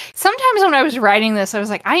 Sometimes when I was writing this, I was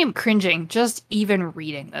like, I am cringing just even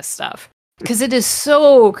reading this stuff. Because it is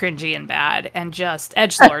so cringy and bad and just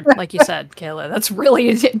edgelord, like you said, Kayla. That's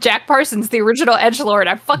really Jack Parsons, the original edgelord.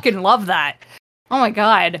 I fucking love that. Oh my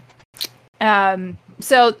god.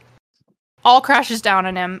 So all crashes down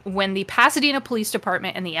on him when the Pasadena Police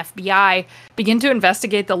Department and the FBI begin to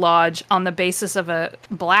investigate the lodge on the basis of a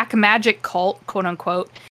black magic cult, quote unquote,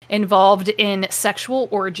 involved in sexual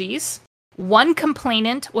orgies. One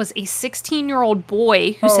complainant was a 16-year-old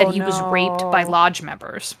boy who said he was raped by lodge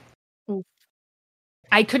members.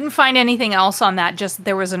 I couldn't find anything else on that, just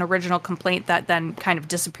there was an original complaint that then kind of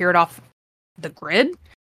disappeared off the grid.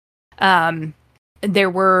 There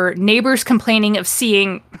were neighbors complaining of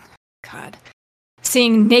seeing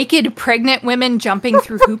naked pregnant women jumping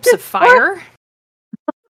through hoops of fire.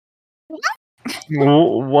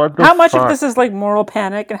 What the How much of this is like moral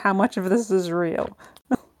panic and how much of this is real?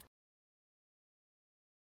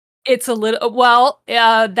 It's a little,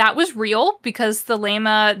 that was real because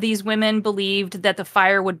these women believed that the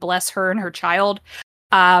fire would bless her and her child.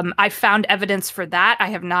 I found evidence for that. I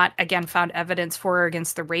have not, again, found evidence for or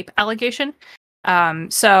against the rape allegation.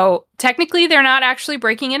 So technically they're not actually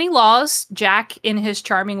breaking any laws. Jack, in his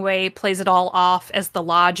charming way, plays it all off as the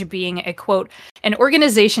lodge being a, quote, an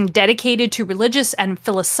organization dedicated to religious and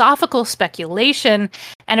philosophical speculation.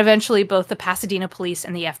 And eventually both the Pasadena police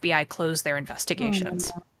and the FBI closed their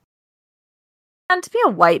investigations. And to be a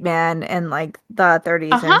white man in like the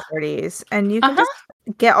 30s and 40s, and you can just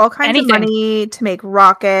get all kinds of money to make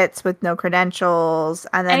rockets with no credentials,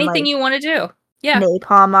 and then anything you want to do. Yeah,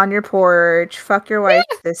 napalm on your porch, fuck your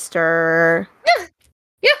wife's sister.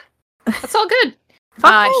 Yeah, that's all good.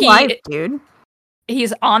 Fuck my life, dude.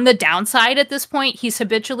 He's on the downside at this point. He's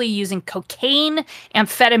habitually using cocaine,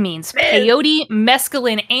 amphetamines, peyote,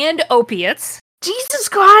 mescaline, and opiates. Jesus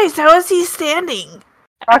Christ, how is he standing?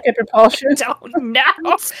 Rocket propulsion. Don't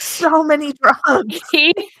know. So many drugs.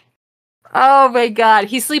 Oh my god.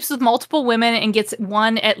 He sleeps with multiple women and gets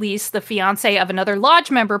one, at least, the fiance of another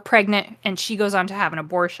lodge member, pregnant, and she goes on to have an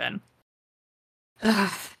abortion.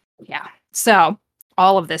 Yeah. So,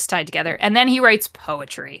 all of this tied together. And then he writes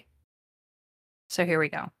poetry. So here we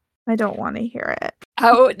go. I don't want to hear it.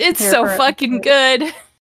 Oh, it's so fucking good.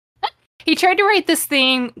 He tried to write this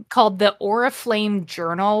thing called the Oriflame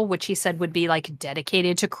Journal, which he said would be like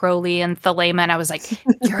dedicated to Crowley and Thelema. And I was like,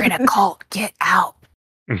 you're in a cult. Get out.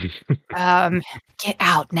 Get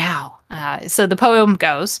out now. So the poem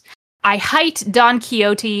goes, I height Don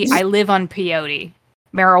Quixote. I live on peyote,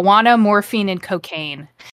 marijuana, morphine, and cocaine.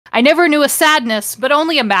 I never knew a sadness, but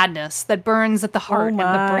only a madness that burns at the heart and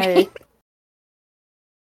the brain.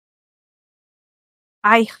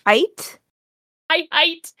 I height? I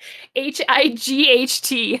height.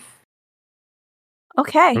 HIGHT.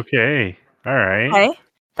 Okay. Okay. All right. Okay.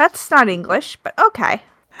 That's not English, but okay.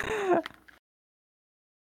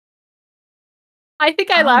 I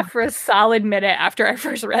think I laughed for a solid minute after I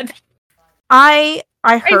first read that. I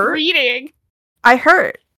heard. Reading. I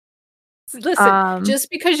heard. Listen, just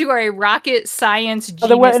because you are a rocket science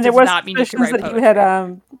genius does not mean you can write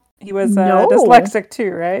poetry. He was dyslexic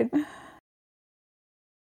too, right?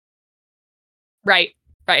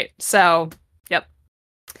 Right. So, yep.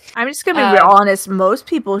 I'm just gonna be real honest. Most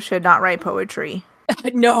people should not write poetry.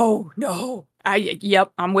 No.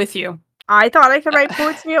 Yep, I'm with you. I thought I could write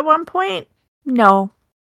poetry at one point. No.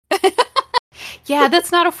 Yeah,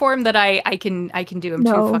 that's not a form that I can do. I'm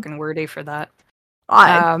too fucking wordy for that.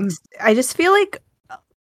 I just feel like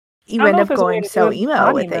you end up going so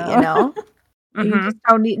emo with it, you know? You just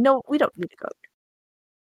don't need. No, we don't need to go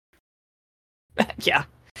there. Yeah.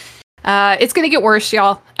 It's gonna get worse,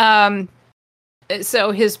 y'all.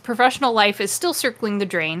 So his professional life is still circling the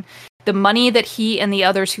drain. The money that he and the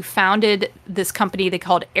others who founded this company they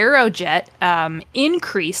called Aerojet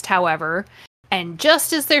increased, however, and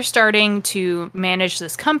just as they're starting to manage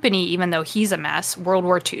this company, even though he's a mess, World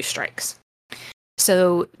War II strikes.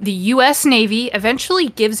 So the U.S. Navy eventually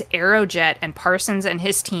gives Aerojet and Parsons and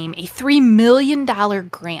his team a $3 million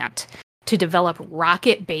grant to develop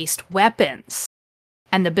rocket-based weapons.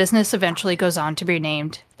 And the business eventually goes on to be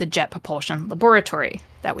named the Jet Propulsion Laboratory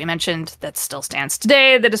that we mentioned that still stands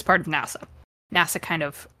today, that is part of NASA. NASA kind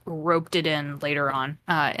of roped it in later on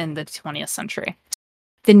in the 20th century.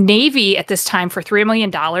 The Navy at this time for $3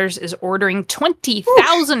 million is ordering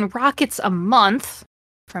 20,000 rockets a month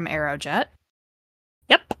from Aerojet.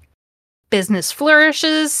 Yep. Business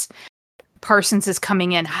flourishes. Parsons is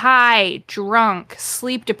coming in high, drunk,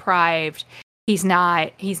 sleep deprived. He's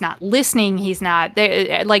not listening. He's not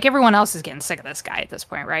like everyone else is getting sick of this guy at this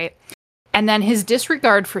point, right? And then his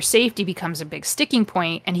disregard for safety becomes a big sticking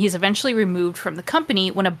point, and he's eventually removed from the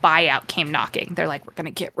company when a buyout came knocking. They're like, we're going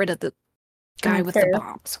to get rid of the guy with the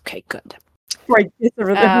bombs. Okay, good. Right,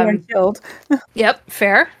 everyone killed. Yep,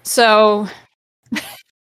 fair. So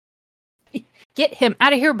get him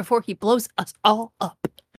out of here before he blows us all up.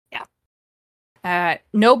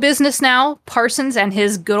 No business now. Parsons and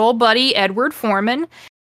his good old buddy, Edward Foreman,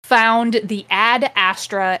 found the Ad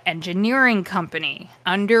Astra Engineering Company,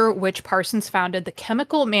 under which Parsons founded the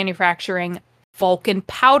chemical manufacturing Vulcan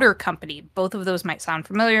Powder Company. Both of those might sound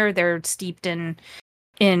familiar. They're steeped in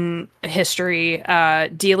history,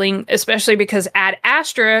 dealing, especially because Ad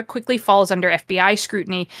Astra quickly falls under FBI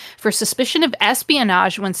scrutiny for suspicion of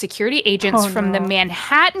espionage when security agents from the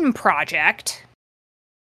Manhattan Project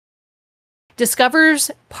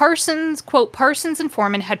discovers Parsons and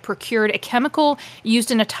Foreman had procured a chemical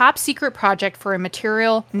used in a top secret project for a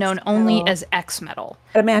material known only as X metal.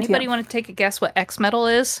 Anybody want to take a guess what X metal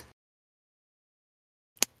is?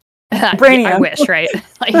 Uranium. I wish, right?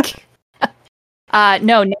 Like,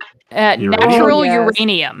 natural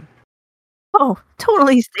uranium. Oh,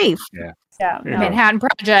 totally safe. Yeah. Manhattan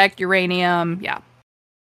Project, uranium. Yeah.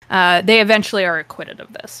 They eventually are acquitted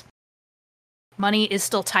of this. Money is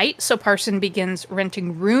still tight, so Parsons begins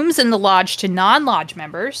renting rooms in the lodge to non-lodge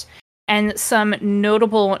members. And some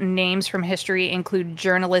notable names from history include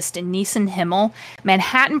journalist Neeson Himmel,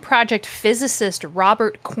 Manhattan Project physicist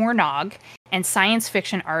Robert Cornog, and science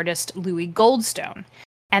fiction artist Louis Goldstone.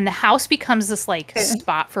 And the house becomes this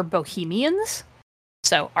spot for bohemians.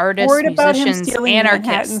 So artists, musicians, anarchists,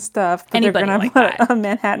 Manhattan stuff. Anybody they're like put that. A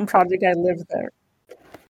Manhattan Project guy lives there.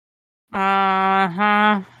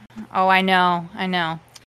 Oh, I know.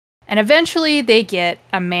 And eventually they get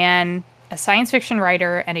a science fiction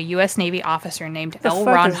writer and a U.S. Navy officer named L.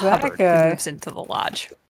 Ron Hubbard who moves into the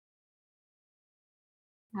lodge.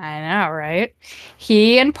 I know, right?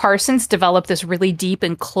 He and Parsons developed this really deep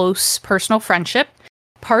and close personal friendship.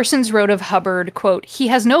 Parsons wrote of Hubbard, quote, "He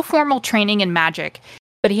has no formal training in magic,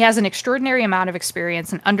 but he has an extraordinary amount of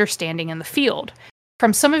experience and understanding in the field.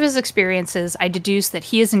 From some of his experiences, I deduce that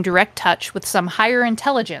he is in direct touch with some higher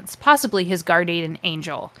intelligence, possibly his guardian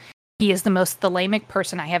angel. He is the most thalamic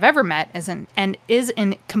person I have ever met, and is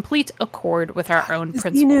in complete accord with our own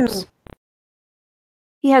principles."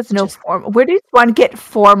 He has no formal. Where does one get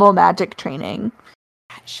formal magic training?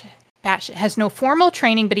 Batshit has no formal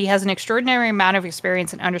training, but he has an extraordinary amount of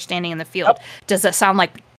experience and understanding in the field. Does that sound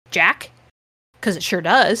like Jack? Because it sure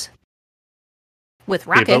does. With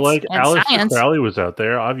rockets and science. Crowley was out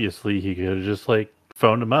there. Obviously, he could have just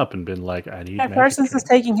phoned him up and been like, "I need." Parsons is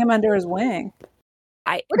taking him under his wing.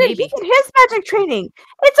 Where did he get his magic training?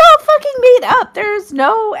 It's all fucking made up.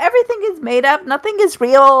 Everything is made up. Nothing is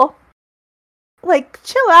real.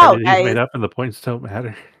 Chill out, guys. Made up, and the points don't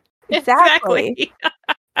matter. Exactly.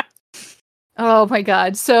 Oh my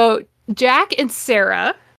god! So Jack and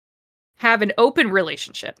Sarah have an open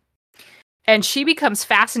relationship, and she becomes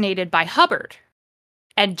fascinated by Hubbard.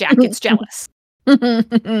 And Jack gets jealous.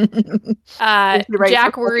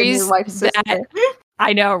 Jack worries that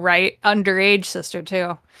I know, right? Underage sister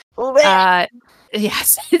too.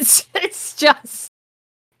 Yes, it's just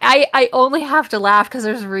I only have to laugh because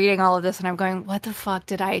I was reading all of this and I'm going, what the fuck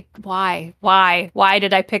did I? Why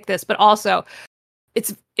did I pick this? But also,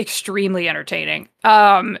 it's extremely entertaining.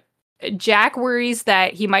 Jack worries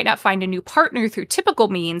that he might not find a new partner through typical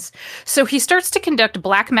means, so he starts to conduct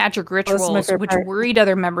black magic rituals, which worried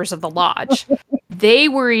other members of the lodge. They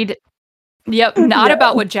worried, not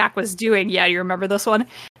about what Jack was doing. Yeah, you remember this one?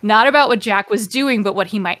 Not about what Jack was doing, but what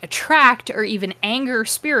he might attract or even anger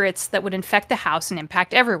spirits that would infect the house and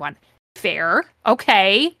impact everyone. Fair.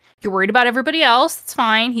 Okay. You're worried about everybody else. That's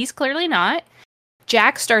fine. He's clearly not.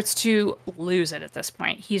 Jack starts to lose it at this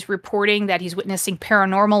point. He's reporting that he's witnessing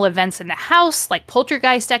paranormal events in the house, like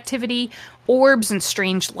poltergeist activity, orbs and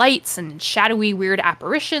strange lights, and shadowy weird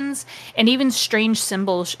apparitions, and even strange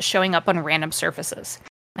symbols showing up on random surfaces.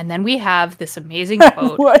 And then we have this amazing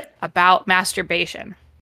quote about masturbation.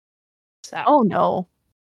 So. Oh, no.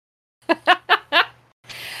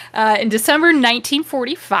 In December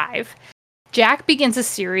 1945... Jack begins a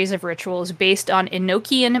series of rituals based on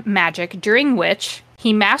Enochian magic, during which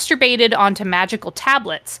he masturbated onto magical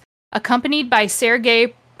tablets, accompanied by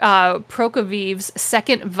Sergei Prokofiev's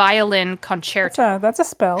second violin concerto. That's a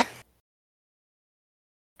spell.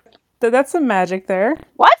 That's some magic there.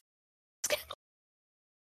 What?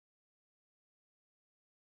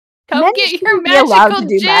 Come get your magical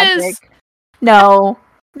jizz! Magic. No.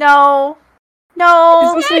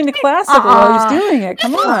 He's listening to classical while he's doing it.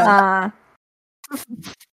 Come on.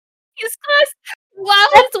 He's while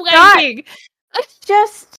he's wanking.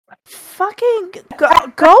 Just fucking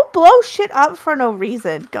go blow shit up for no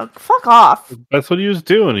reason. Go fuck off. That's what he was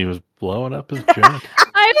doing. He was blowing up his junk.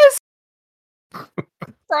 I was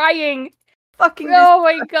crying. Fucking. Oh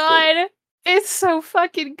my god, it's so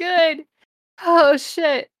fucking good. Oh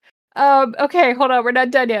shit. Okay, hold on. We're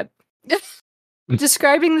not done yet.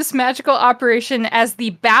 Describing this magical operation as the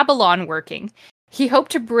Babylon working. He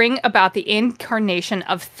hoped to bring about the incarnation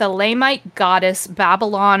of Thelemite goddess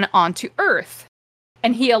Babylon onto Earth.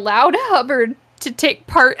 And he allowed Hubbard to take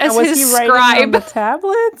part as his scribe. Was he writing on the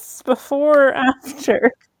tablets before or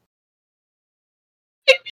after?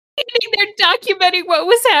 They're documenting what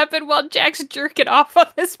was happening while Jack's jerking off on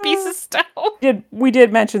this piece of stone. We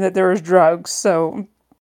did mention that there was drugs, so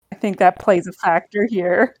I think that plays a factor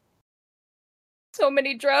here. So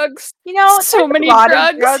many drugs. So many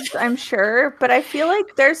drugs, I'm sure, but I feel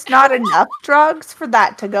like there's not enough drugs for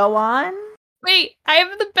that to go on. Wait, I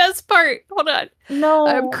have the best part. Hold on. No.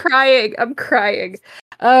 I'm crying.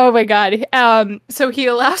 Oh my god. So he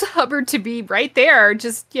allows Hubbard to be right there.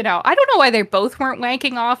 Just, I don't know why they both weren't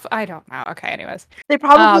wanking off. I don't know. Okay, anyways. They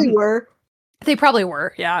probably were. They probably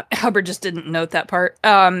were, yeah. Hubbard just didn't note that part.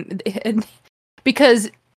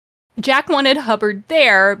 Because Jack wanted Hubbard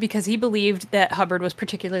there because he believed that Hubbard was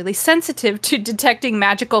particularly sensitive to detecting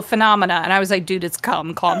magical phenomena. And I was like, dude, it's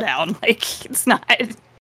calm down. Like, it's not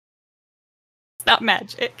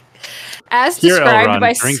magic. As Here, described Elron,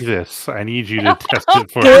 by... drink this. I need you to test it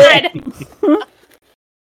for me.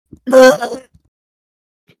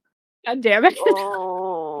 God damn it.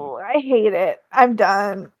 Oh, I hate it. I'm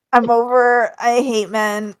done. I'm over. I hate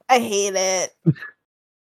men. I hate it.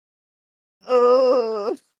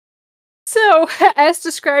 Oh. So, as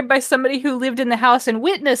described by somebody who lived in the house and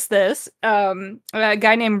witnessed this, a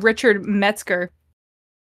guy named Richard Metzger,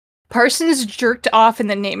 Parsons jerked off in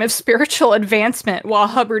the name of spiritual advancement while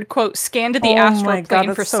Hubbard, quote, scanned the astral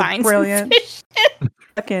plane for signs brilliant. and vision.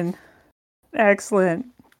 Fucking excellent.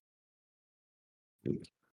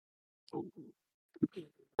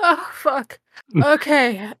 Oh, fuck.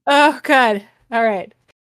 Okay. Oh, God. All right.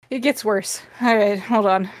 It gets worse. All right, hold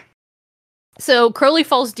on. So Crowley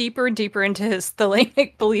falls deeper and deeper into his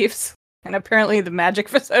Thelemic beliefs, and apparently the magic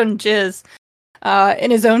of his own jizz,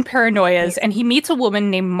 in his own paranoias, and he meets a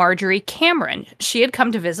woman named Marjorie Cameron. She had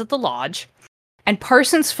come to visit the lodge, and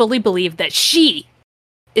Parsons fully believed that she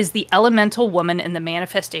is the elemental woman in the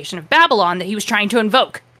manifestation of Babylon that he was trying to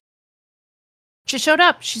invoke. She showed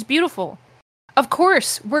up. She's beautiful. Of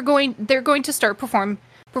course, they're going to start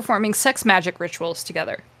performing sex magic rituals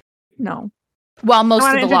together. No. While most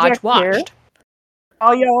of the lodge watched. Here.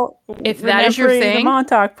 All y'all, if that is your thing, the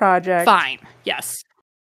Montauk Project. Fine. Yes.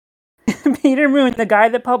 Peter Moon, the guy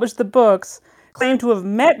that published the books, claimed to have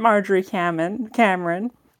met Marjorie Cameron,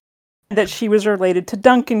 that she was related to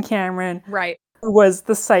Duncan Cameron, right? Who was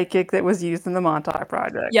the psychic that was used in the Montauk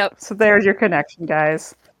Project. Yep. So there's your connection,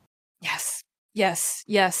 guys. Yes.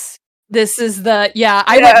 This is the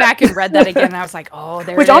I went back and read that again. And I was like, oh,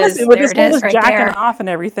 there Which it honestly, is. with There this it is, whole right jacking there. off and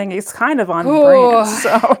everything, it's kind of on Ooh. brand.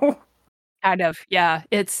 So Kind of, yeah.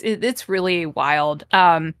 It's really wild.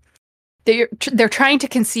 They're trying to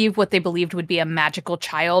conceive what they believed would be a magical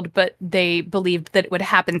child, but they believed that it would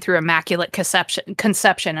happen through immaculate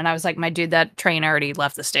conception. And I was like, my dude, that train already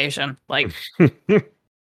left the station. Like,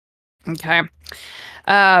 okay.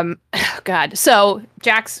 God. So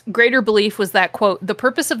Jack's greater belief was that, quote, the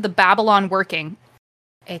purpose of the Babylon working,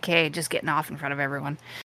 aka just getting off in front of everyone,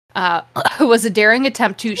 was a daring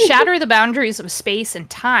attempt to shatter the boundaries of space and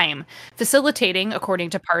time, facilitating, according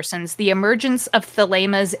to Parsons, the emergence of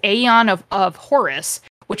Thelema's Aeon of Horus,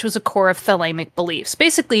 which was a core of Thelemic beliefs.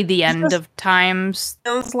 Basically, the end of times. it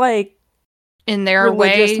was like in their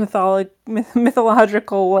religious way.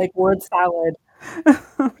 mythological like word salad.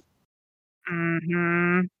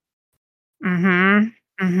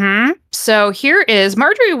 So here is,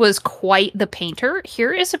 Marjorie was quite the painter.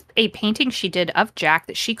 Here is a painting she did of Jack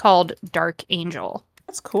that she called Dark Angel.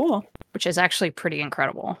 That's cool. Which is actually pretty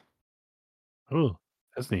incredible. Oh,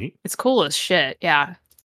 that's neat. It's cool as shit, yeah.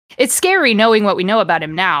 It's scary knowing what we know about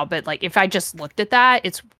him now, but like if I just looked at that,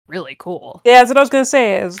 it's really cool. Yeah, that's what I was gonna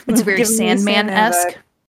say. It's very Sandman-esque.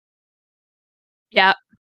 Yeah.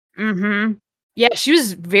 Yeah, she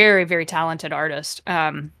was very, very talented artist.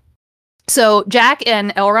 So Jack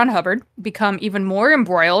and L. Ron Hubbard become even more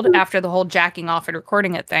embroiled after the whole jacking off and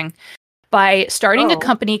recording it thing by starting a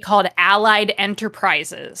company called Allied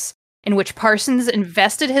Enterprises, in which Parsons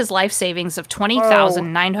invested his life savings of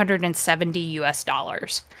 $20,970 US.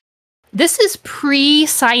 This is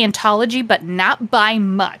pre-Scientology, but not by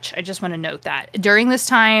much. I just want to note that. During this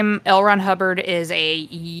time, L. Ron Hubbard is a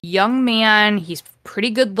young man. He's pretty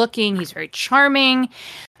good looking. He's very charming.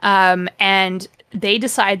 And they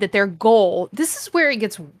decide that their goal, this is where it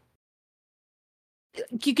gets,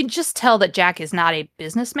 you can just tell that Jack is not a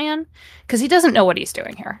businessman because he doesn't know what he's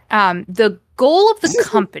doing here. The goal of the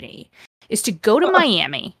company is to go to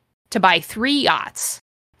Miami to buy 3 yachts,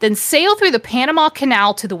 then sail through the Panama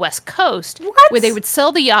Canal to the West Coast, where they would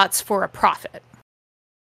sell the yachts for a profit.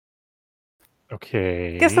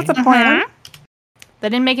 Okay. Guess that's a plan. That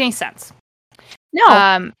didn't make any sense.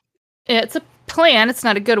 No. It's a plan. It's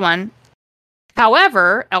not a good one.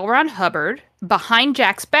 However, L. Ron Hubbard, behind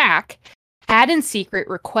Jack's back, had in secret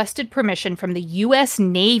requested permission from the U.S.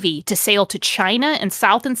 Navy to sail to China and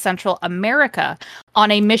South and Central America on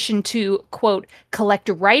a mission to, quote, collect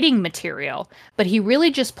writing material. But he really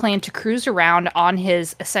just planned to cruise around on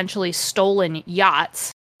his essentially stolen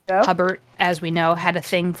yachts. Yep. Hubbard, as we know, had a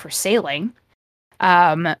thing for sailing.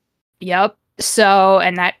 Yep. So,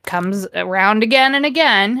 and that comes around again and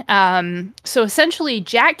again. So essentially,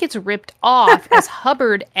 Jack gets ripped off as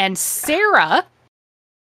Hubbard and Sarah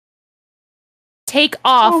take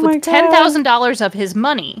off with $10,000 of his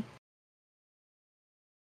money.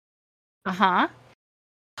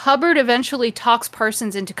 Hubbard eventually talks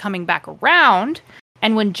Parsons into coming back around.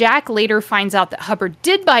 And when Jack later finds out that Hubbard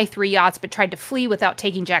did buy 3 yachts but tried to flee without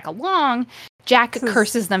taking Jack along, Jack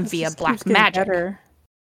curses them via black magic.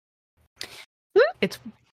 It's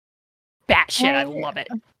batshit. I love it.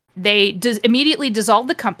 They immediately dissolved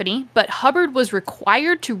the company, but Hubbard was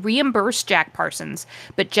required to reimburse Jack Parsons,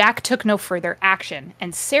 but Jack took no further action.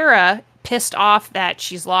 And Sarah, pissed off that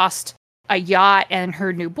she's lost a yacht and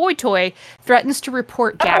her new boy toy, threatens to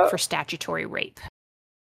report Jack for statutory rape.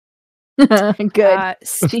 Good.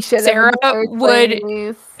 Sarah would...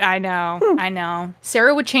 I know.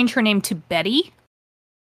 Sarah would change her name to Betty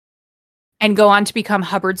and go on to become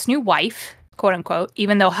Hubbard's new wife, quote unquote,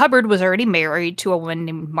 even though Hubbard was already married to a woman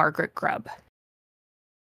named Margaret Grubb.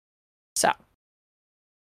 So,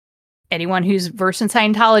 anyone who's versed in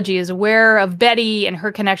Scientology is aware of Betty and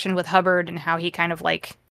her connection with Hubbard and how he kind of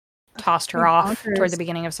like tossed her off toward the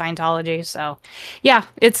beginning of Scientology. So, yeah,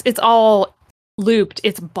 it's all looped.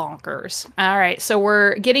 It's bonkers. All right, so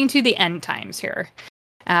we're getting to the end times here.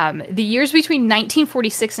 The years between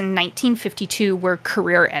 1946 and 1952 were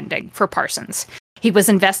career-ending for Parsons. He was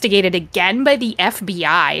investigated again by the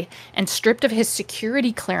FBI and stripped of his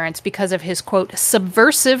security clearance because of his, quote,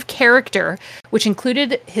 subversive character, which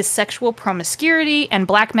included his sexual promiscuity and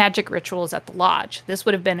black magic rituals at the lodge. This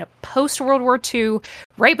would have been a post-World War II,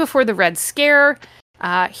 right before the Red Scare.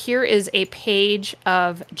 Here is a page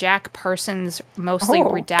of Jack Parsons' mostly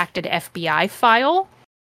redacted FBI file.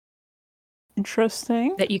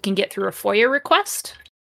 Interesting. That you can get through a FOIA request.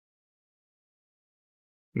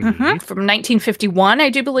 From 1951, I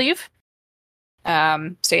do believe.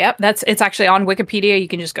 So yeah, it's actually on Wikipedia. You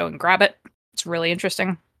can just go and grab it. It's really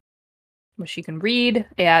interesting. which you can read.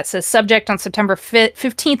 Yeah, it says subject on September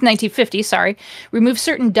 15th, 1950, removed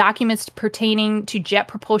certain documents pertaining to jet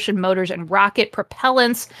propulsion motors and rocket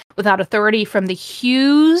propellants without authority from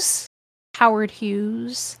the Howard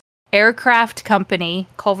Hughes Aircraft Company,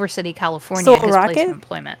 Culver City, California, Stole his rocket? place of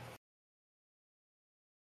employment.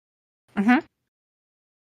 Mm-hmm.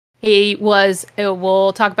 He was,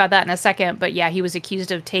 we'll talk about that in a second, but yeah, he was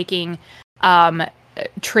accused of taking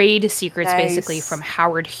trade secrets basically from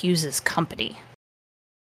Howard Hughes's company.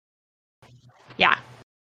 Yeah.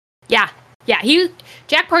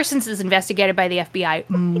 Jack Parsons is investigated by the FBI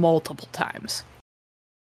multiple times.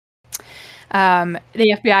 The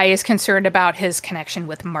FBI is concerned about his connection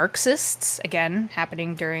with Marxists, again,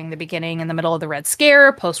 happening during the beginning and the middle of the Red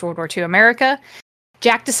Scare, post-World War II America.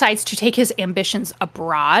 Jack decides to take his ambitions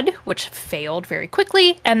abroad, which failed very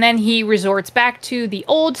quickly, and then he resorts back to the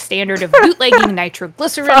old standard of bootlegging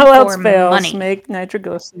nitroglycerin if all else for fails, money. Make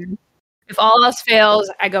nitroglycerin. If all else fails,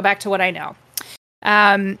 I go back to what I know.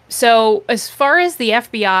 So as far as the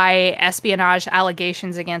FBI espionage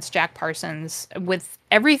allegations against Jack Parsons, with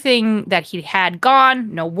everything that he had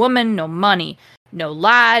gone, no woman, no money, no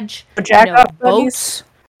lodge, no boats,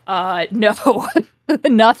 no,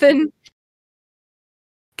 nothing.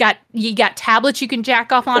 You got tablets you can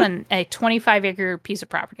jack off on and a 25-acre piece of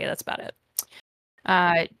property. That's about it.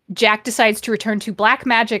 Jack decides to return to black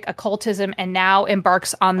magic, occultism, and now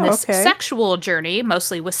embarks on this sexual journey,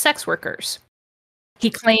 mostly with sex workers. He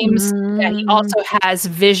claims that he also has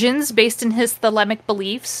visions based in his thelemic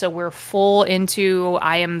beliefs, so we're full into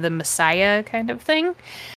I am the Messiah kind of thing,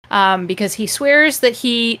 because he swears that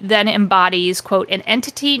he then embodies, quote, an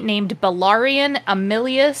entity named Belarian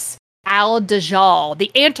Amilius Al-Dajjal,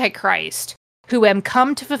 the Antichrist, who am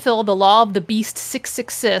come to fulfill the law of the Beast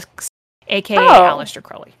 666, a.k.a. Aleister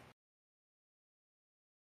Crowley.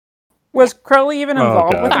 Was Crowley even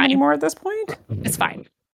involved with him anymore at this point? It's fine.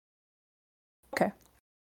 Okay.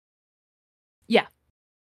 Yeah.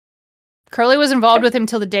 Crowley was involved with him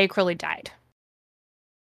till the day Crowley died.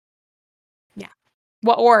 Yeah.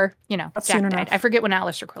 Well, or, Jack died. I forget when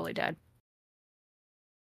Aleister Crowley died.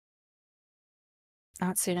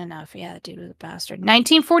 Not soon enough. Yeah, that dude was a bastard.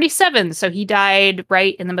 1947, so he died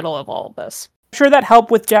right in the middle of all of this. I'm sure that helped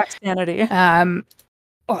with Jack's sanity.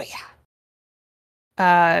 Oh,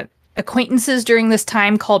 yeah. Acquaintances during this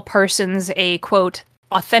time called Parsons a, quote,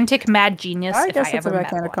 authentic mad genius. I guess it's a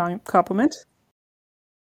backhanded compliment.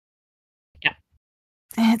 Yeah.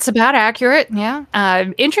 It's about accurate, yeah.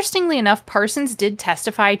 Interestingly enough, Parsons did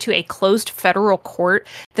testify to a closed federal court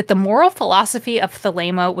that the moral philosophy of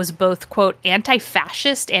Thelema was both, quote,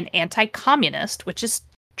 anti-fascist and anti-communist, which is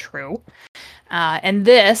true. And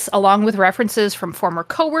this, along with references from former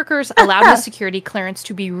coworkers, allowed his security clearance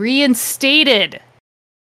to be reinstated.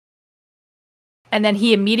 And then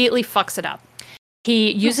he immediately fucks it up.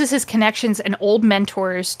 He uses his connections and old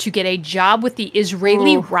mentors to get a job with the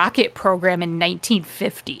Israeli rocket program in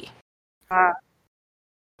 1950.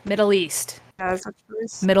 Middle East.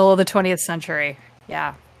 Middle of the 20th century.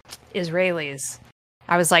 Yeah. Israelis.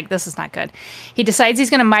 I was like, this is not good. He decides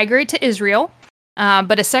he's going to migrate to Israel,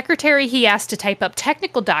 but a secretary he asked to type up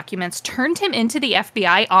technical documents turned him into the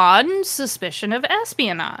FBI on suspicion of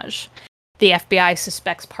espionage. The FBI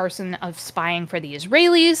suspects Parson of spying for the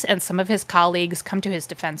Israelis, and some of his colleagues come to his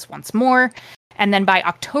defense once more. And then by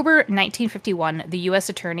October 1951, the U.S.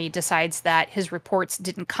 attorney decides that his reports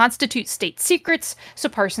didn't constitute state secrets, so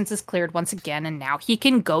Parsons is cleared once again, and now he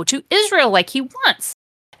can go to Israel like he wants.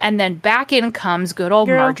 And then back in comes good old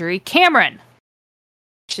Marjorie Cameron.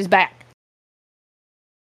 She's back.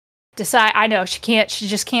 I know, she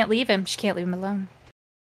just can't leave him. She can't leave him alone.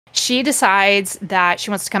 She decides that she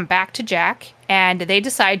wants to come back to Jack, and they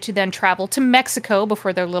decide to then travel to Mexico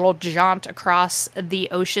before their little jaunt across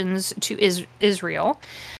the oceans to Israel.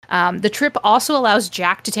 The trip also allows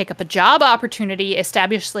Jack to take up a job opportunity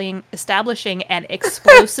establishing an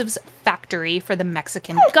explosives factory for the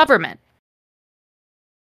Mexican government.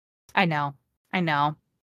 I know.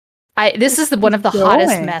 This is one of the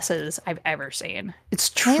hottest messes I've ever seen. It's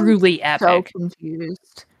truly epic. So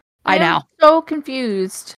confused. I know. So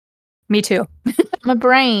confused. Me too. My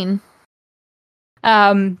brain.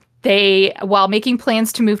 While making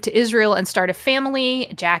plans to move to Israel and start a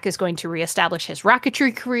family, Jack is going to reestablish his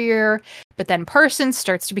rocketry career, but then Parsons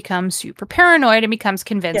starts to become super paranoid and becomes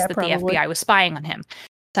convinced that the FBI was spying on him.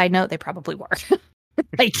 Side note, they probably were.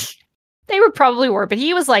 But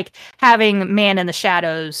he was like having man in the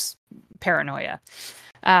shadows paranoia.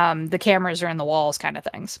 The cameras are in the walls kind of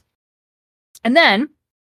things. And then,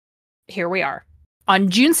 here we are. On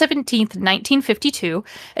June 17th, 1952,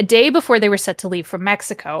 a day before they were set to leave from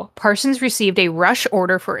Mexico, Parsons received a rush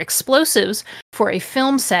order for explosives for a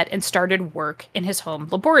film set and started work in his home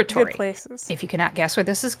laboratory. Good places. If you cannot guess where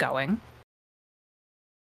this is going,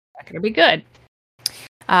 not going to be good.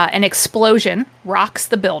 An explosion rocks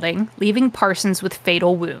the building, leaving Parsons with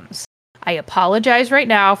fatal wounds. I apologize right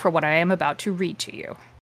now for what I am about to read to you,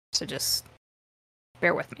 so just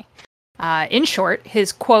bear with me. In short,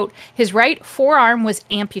 his right forearm was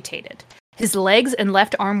amputated. His legs and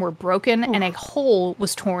left arm were broken, and a hole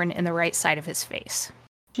was torn in the right side of his face.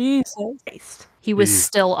 Jesus. He was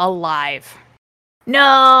still alive.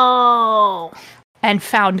 No! And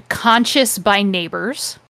found conscious by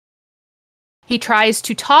neighbors. He tries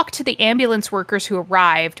to talk to the ambulance workers who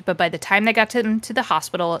arrived, but by the time they got him to the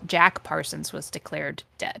hospital, Jack Parsons was declared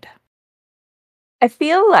dead. I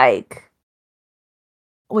feel like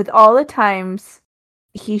with all the times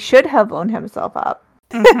he should have blown himself up,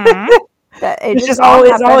 that it just all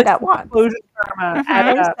happened at once.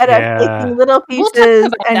 Instead of taking little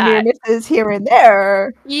pieces and near misses here and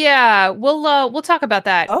there. Yeah, we'll talk about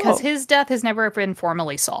that because his death has never been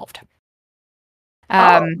formally solved.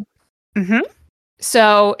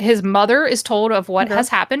 So his mother is told of what has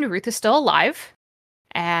happened. Ruth is still alive.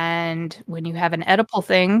 And when you have an Oedipal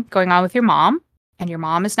thing going on with your mom, and your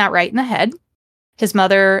mom is not right in the head, his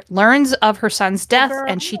mother learns of her son's death,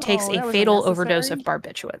 and she takes a fatal overdose of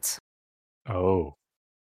barbiturates. Oh.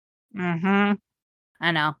 I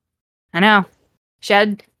know. She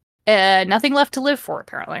had nothing left to live for,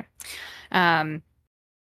 apparently.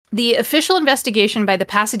 The official investigation by the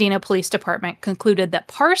Pasadena Police Department concluded that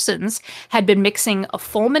Parsons had been mixing a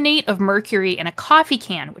fulminate of mercury in a coffee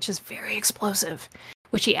can, which is very explosive,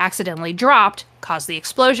 which he accidentally dropped, caused the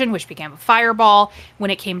explosion, which became a fireball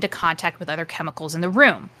when it came to contact with other chemicals in the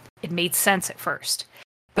room. It made sense at first.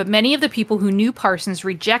 But many of the people who knew Parsons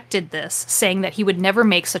rejected this, saying that he would never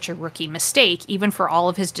make such a rookie mistake, even for all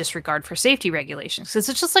of his disregard for safety regulations. Because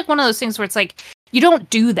it's just like one of those things where it's like, you don't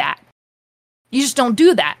do that. You just don't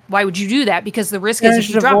do that. Why would you do that? Because the risk is if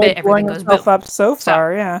you drop it, everything goes boom. Up so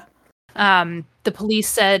far, yeah. The police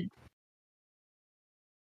said...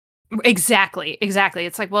 Exactly.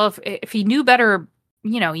 It's like, well, if he knew better,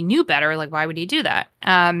 he knew better, like, why would he do that?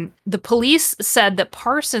 The police said that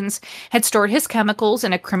Parsons had stored his chemicals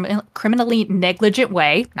in a criminally negligent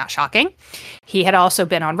way. Not shocking. He had also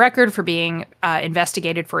been on record for being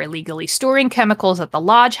investigated for illegally storing chemicals at the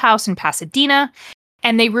Lodge House in Pasadena.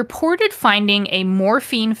 And they reported finding a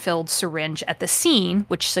morphine-filled syringe at the scene,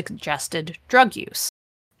 which suggested drug use.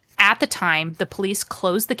 At the time, the police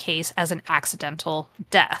closed the case as an accidental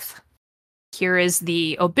death. Here is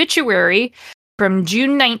the obituary from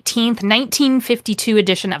June 19th, 1952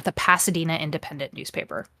 edition of the Pasadena Independent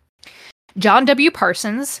newspaper. John W.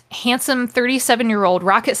 Parsons, handsome 37-year-old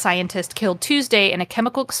rocket scientist killed Tuesday in a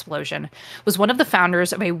chemical explosion, was one of the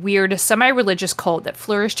founders of a weird semi-religious cult that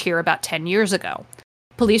flourished here about 10 years ago.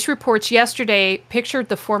 Police reports yesterday pictured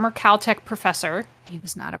the former Caltech professor, he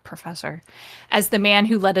was not a professor, as the man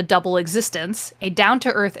who led a double existence, a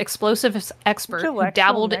down-to-earth explosives expert who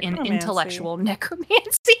dabbled in intellectual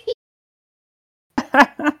necromancy.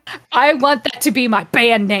 I want that to be my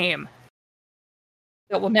band name.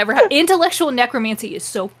 That will never have. Intellectual necromancy is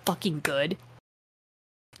so fucking good.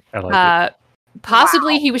 I like it.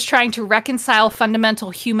 Possibly he was trying to reconcile fundamental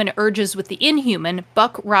human urges with the inhuman,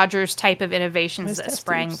 Buck Rogers type of innovations that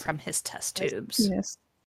sprang from his test tubes. Yes.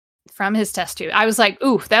 From his test tube. I was like,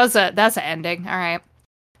 ooh, that's an ending. All right.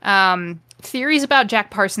 Theories about Jack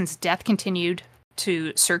Parsons' death continued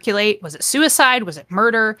to circulate. Was it suicide? Was it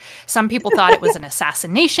murder? Some people thought it was an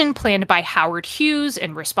assassination planned by Howard Hughes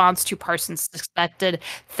in response to Parsons' suspected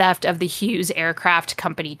theft of the Hughes Aircraft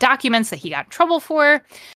Company documents that he got in trouble for.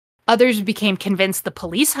 Others became convinced the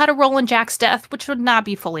police had a role in Jack's death, which would not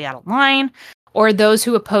be fully out of line, or those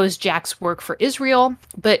who opposed Jack's work for Israel,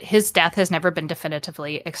 but his death has never been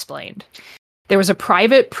definitively explained. There was a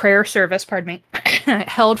private prayer service,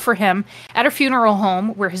 held for him at a funeral home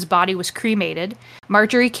where his body was cremated.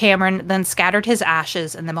 Marjorie Cameron then scattered his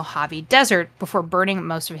ashes in the Mojave Desert before burning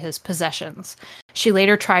most of his possessions. She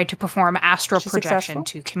later tried to perform astral projection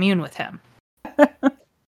to commune with him.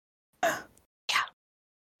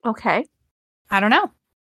 Okay. I don't know.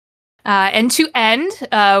 And to end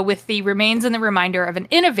with the remains and the reminder of an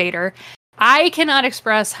innovator, I cannot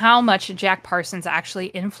express how much Jack Parsons actually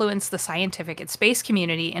influenced the scientific and space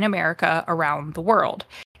community in America around the world.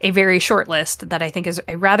 A very short list that I think is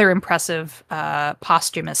a rather impressive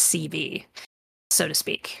posthumous CV. so to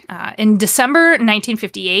speak. In December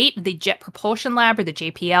 1958, the Jet Propulsion Lab, or the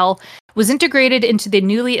JPL, was integrated into the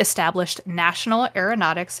newly established National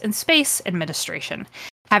Aeronautics and Space Administration,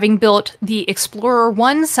 having built the Explorer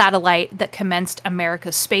 1 satellite that commenced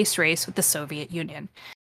America's space race with the Soviet Union.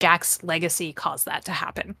 Jack's legacy caused that to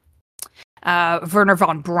happen. Werner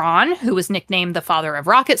von Braun, who was nicknamed the father of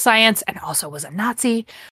rocket science and also was a Nazi,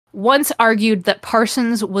 once argued that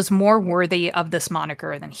Parsons was more worthy of this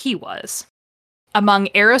moniker than he was. Among the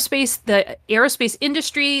aerospace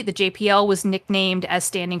industry, the JPL was nicknamed as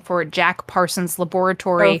standing for Jack Parsons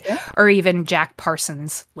Laboratory, or even Jack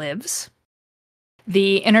Parsons Lives.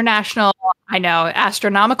 The International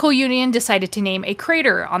Astronomical Union decided to name a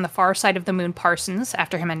crater on the far side of the moon Parsons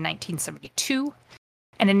after him in 1972.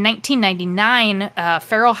 And in 1999,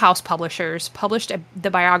 Farrell House Publishers published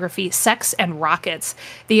the biography Sex and Rockets,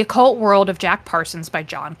 The Occult World of Jack Parsons by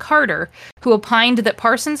John Carter, who opined that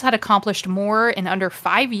Parsons had accomplished more in under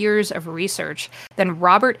 5 years of research than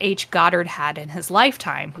Robert H. Goddard had in his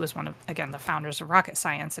lifetime, who was one of, again, the founders of rocket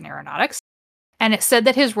science and aeronautics. And it said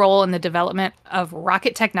that his role in the development of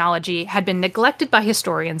rocket technology had been neglected by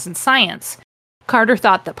historians and science. Carter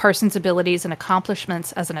thought that Parsons' abilities and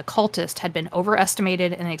accomplishments as an occultist had been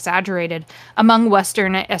overestimated and exaggerated among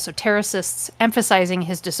Western esotericists, emphasizing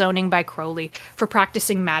his disowning by Crowley for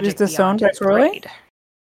practicing magic beyond his grade.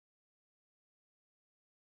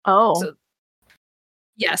 Oh. So,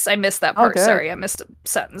 yes, I missed that part. Sorry, I missed a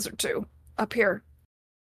sentence or two up here.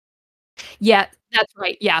 Yeah, that's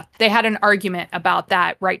right. Yeah, they had an argument about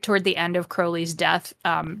that right toward the end of Crowley's death,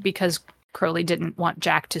 because Crowley didn't want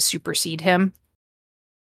Jack to supersede him.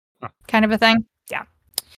 Kind of a thing. Yeah.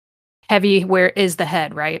 Heavy, where is the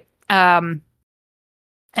head, right? And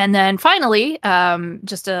then finally,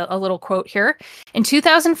 just a little quote here. In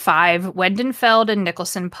 2005, Wendenfeld and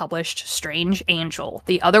Nicholson published Strange Angel,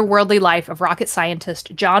 The Otherworldly Life of Rocket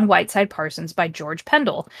Scientist John Whiteside Parsons by George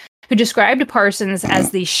Pendle, who described Parsons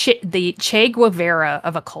as the Che Guevara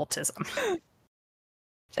of occultism.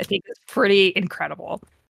 I think it's pretty incredible.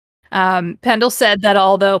 Pendle said that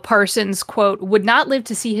although Parsons, quote, would not live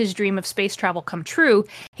to see his dream of space travel come true,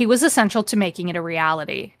 he was essential to making it a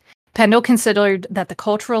reality. Pendle considered that the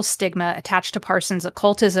cultural stigma attached to Parsons'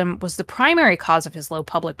 occultism was the primary cause of his low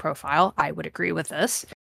public profile. I would agree with this.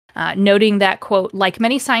 Noting that, quote, like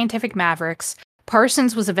many scientific mavericks,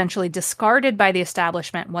 Parsons was eventually discarded by the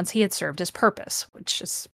establishment once he had served his purpose, which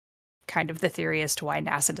is kind of the theory as to why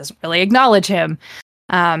NASA doesn't really acknowledge him.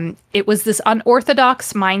 It was this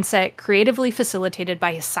unorthodox mindset creatively facilitated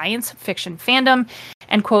by his science fiction fandom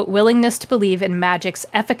and, quote, willingness to believe in magic's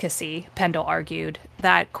efficacy, Pendle argued,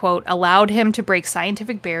 that, quote, allowed him to break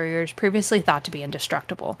scientific barriers previously thought to be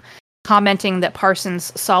indestructible, commenting that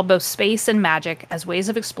Parsons saw both space and magic as ways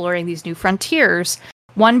of exploring these new frontiers,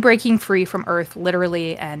 one breaking free from Earth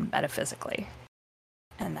literally and metaphysically.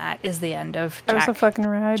 And that is the end of That was a fucking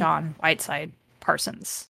ride. John Whiteside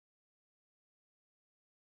Parsons.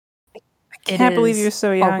 I can't believe he was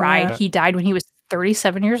so young. A ride. Yeah. He died when he was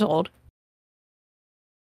 37 years old.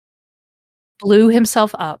 Blew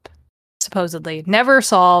himself up, supposedly. Never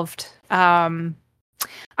solved. I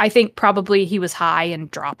think probably he was high and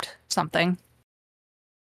dropped something.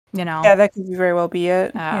 You know? Yeah, that could very well be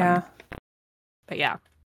it. Yeah. But yeah.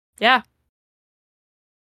 Yeah.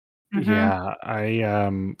 Mm-hmm.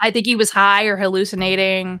 Yeah, I think he was high or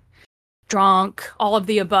hallucinating, drunk, all of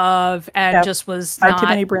the above, and just was not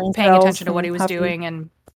paying attention to what he was doing, and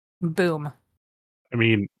boom. I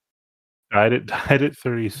mean, died at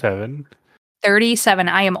 37. 37.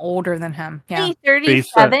 I am older than him. Yeah.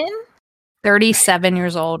 37? 37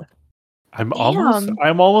 years old. I'm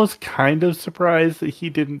almost kind of surprised that he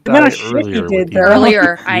didn't die earlier.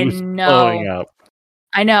 Earlier, I know.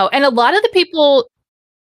 I know. And a lot of the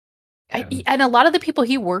people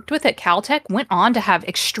he worked with at Caltech went on to have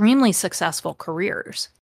extremely successful careers.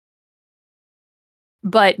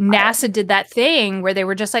 But NASA did that thing where they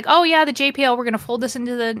were just like, oh yeah, the JPL, we're going to fold this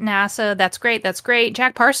into the NASA. That's great. That's great.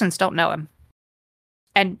 Jack Parsons, don't know him.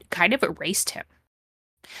 And kind of erased him.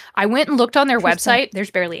 I went and looked on their website.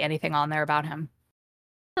 There's barely anything on there about him.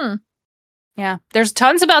 Yeah. There's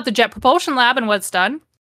tons about the Jet Propulsion Lab and what's done.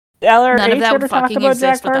 None of that would fucking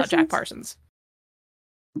exist without Jack Parsons.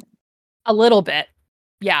 A little bit.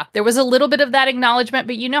 Yeah, there was a little bit of that acknowledgement,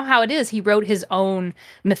 but you know how it is. He wrote his own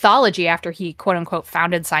mythology after he, quote unquote,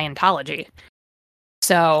 founded Scientology.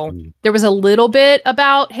 So there was a little bit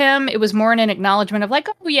about him. It was more in an acknowledgement of like,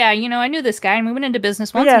 oh yeah, you know, I knew this guy and we went into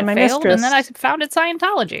business once and it failed, and then I founded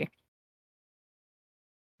Scientology.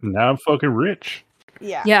 Now I'm fucking rich.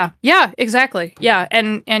 Yeah, exactly. Yeah,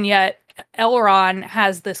 and yet Elron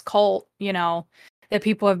has this cult, you know, that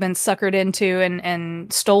people have been suckered into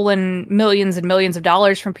and stolen millions and millions of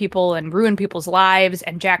dollars from people and ruined people's lives.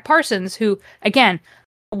 And Jack Parsons, who, again,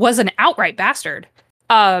 was an outright bastard,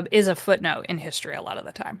 is a footnote in history a lot of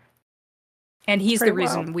the time. And he's the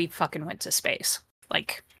reason we fucking went to space.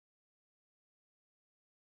 Like,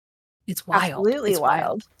 it's wild. Absolutely it's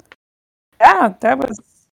wild. Yeah, that was...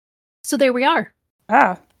 So there we are.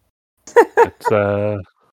 Ah. It's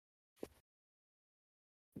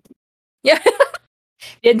Yeah.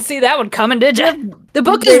 Didn't see that one coming, did you? The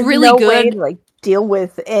book There's is really no good. way to, like, deal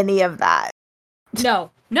with any of that.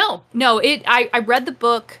 No. I read the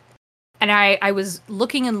book, and I was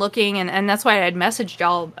looking, and that's why I had messaged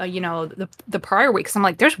y'all, the prior weeks. I'm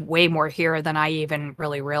like, there's way more here than I even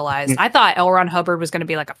really realized. I thought L. Ron Hubbard was going to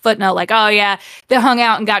be like a footnote, like, oh yeah, they hung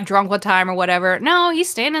out and got drunk one time or whatever. No, he's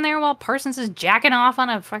standing there while Parsons is jacking off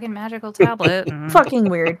on a fucking magical tablet. Fucking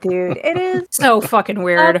weird, dude. It is so fucking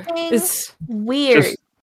weird. It's weird.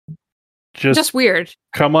 Just weird.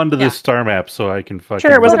 Come onto this star map so I can fucking...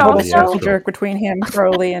 Sure, it was a But total also- circle jerk between him,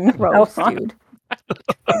 Crowley, and Gross, Elron. dude.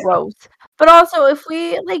 Gross. But also, if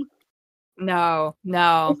we, like... No.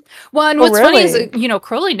 Well, and what's funny is,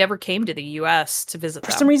 Crowley never came to the U.S. to visit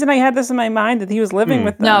them. For some reason, I had this in my mind that he was living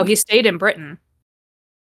with them. No, he stayed in Britain.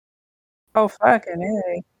 Oh, fucking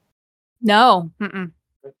A. No. Mm-mm.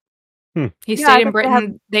 He stayed in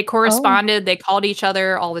Britain. They corresponded. They called each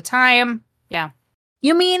other all the time. Yeah.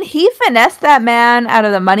 You mean he finessed that man out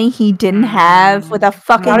of the money he didn't have with a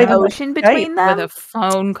fucking ocean between them? With a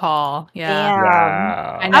phone call. Yeah. Damn.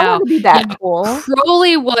 Wow. I know. I want to be that cool.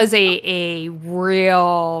 Crowley was a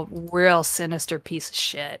real sinister piece of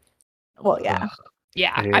shit. Well, yeah.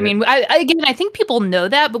 Yeah. Yeah. I mean, I think people know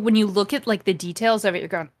that, but when you look at like the details of it, you're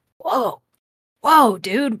going, whoa,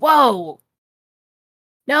 dude, whoa.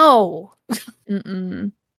 No.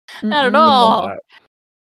 Mm-mm. Not at all.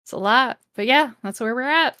 It's a lot. But yeah, that's where we're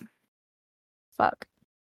at. Fuck.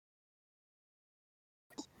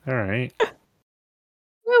 All right.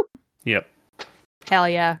 Woo. Yep. Hell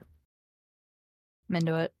yeah. I'm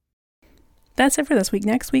into it. That's it for this week.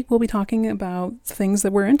 Next week, we'll be talking about things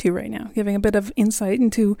that we're into right now, giving a bit of insight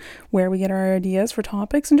into where we get our ideas for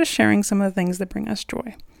topics and just sharing some of the things that bring us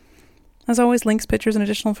joy. As always, links, pictures, and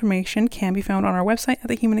additional information can be found on our website at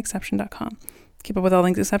thehumanexception.com. Keep up with all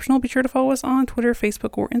things exceptional. Be sure to follow us on Twitter,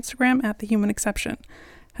 Facebook, or Instagram at The Human Exception.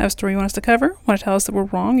 Have a story you want us to cover? Want to tell us that we're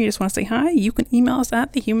wrong? You just want to say hi? You can email us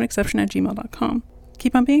at thehumanexception@gmail.com.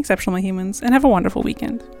 Keep on being exceptional, my humans, and have a wonderful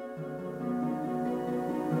weekend.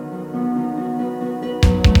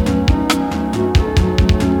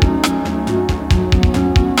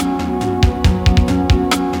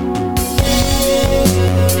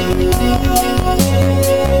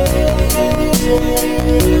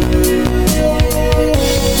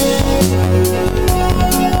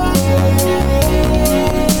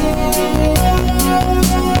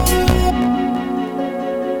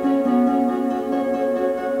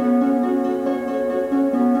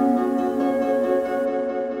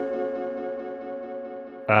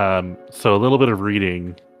 So a little bit of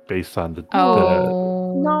reading based on the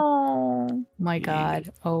No. My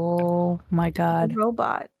God. Oh my God.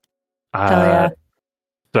 Robot. Hell yeah.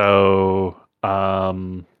 So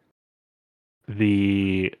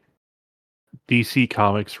the DC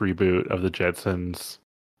Comics reboot of the Jetsons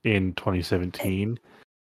in 2017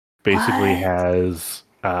 basically has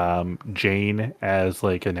Jane as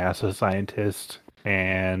like a NASA scientist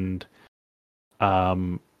and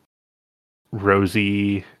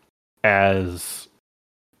Rosie as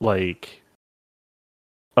like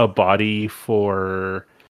a body for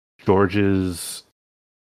George's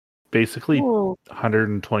basically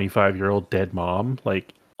 125-year-old dead mom.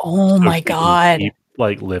 Like, oh so my she can God. keep,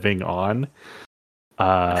 like living on.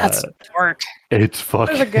 That's dark. It's a good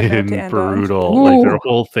note to fucking end on. brutal. Like their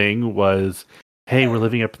whole thing was, hey, we're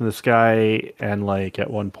living up in the sky, and like at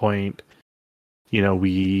one point,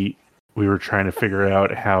 we were trying to figure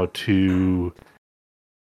out how to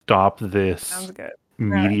stop this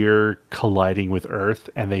meteor colliding with Earth,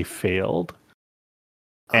 and they failed.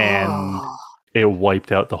 And it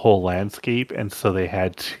wiped out the whole landscape, and so they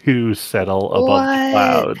had to settle above the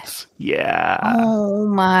clouds. Yeah. Oh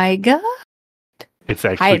my God. It's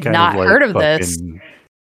actually I had kind not of like heard of this.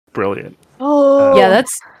 Brilliant. Oh. Yeah,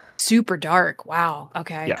 that's super dark. Wow.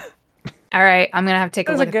 Okay. Yeah. All right. I'm going to have to take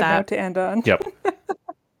a That was look a good at note to end on. Yep.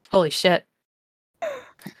 Holy shit.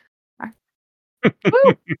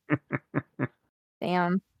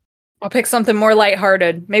 Damn. I'll pick something more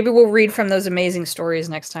lighthearted. Maybe we'll read from those amazing stories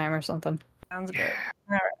next time or something. Sounds good.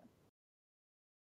 All right.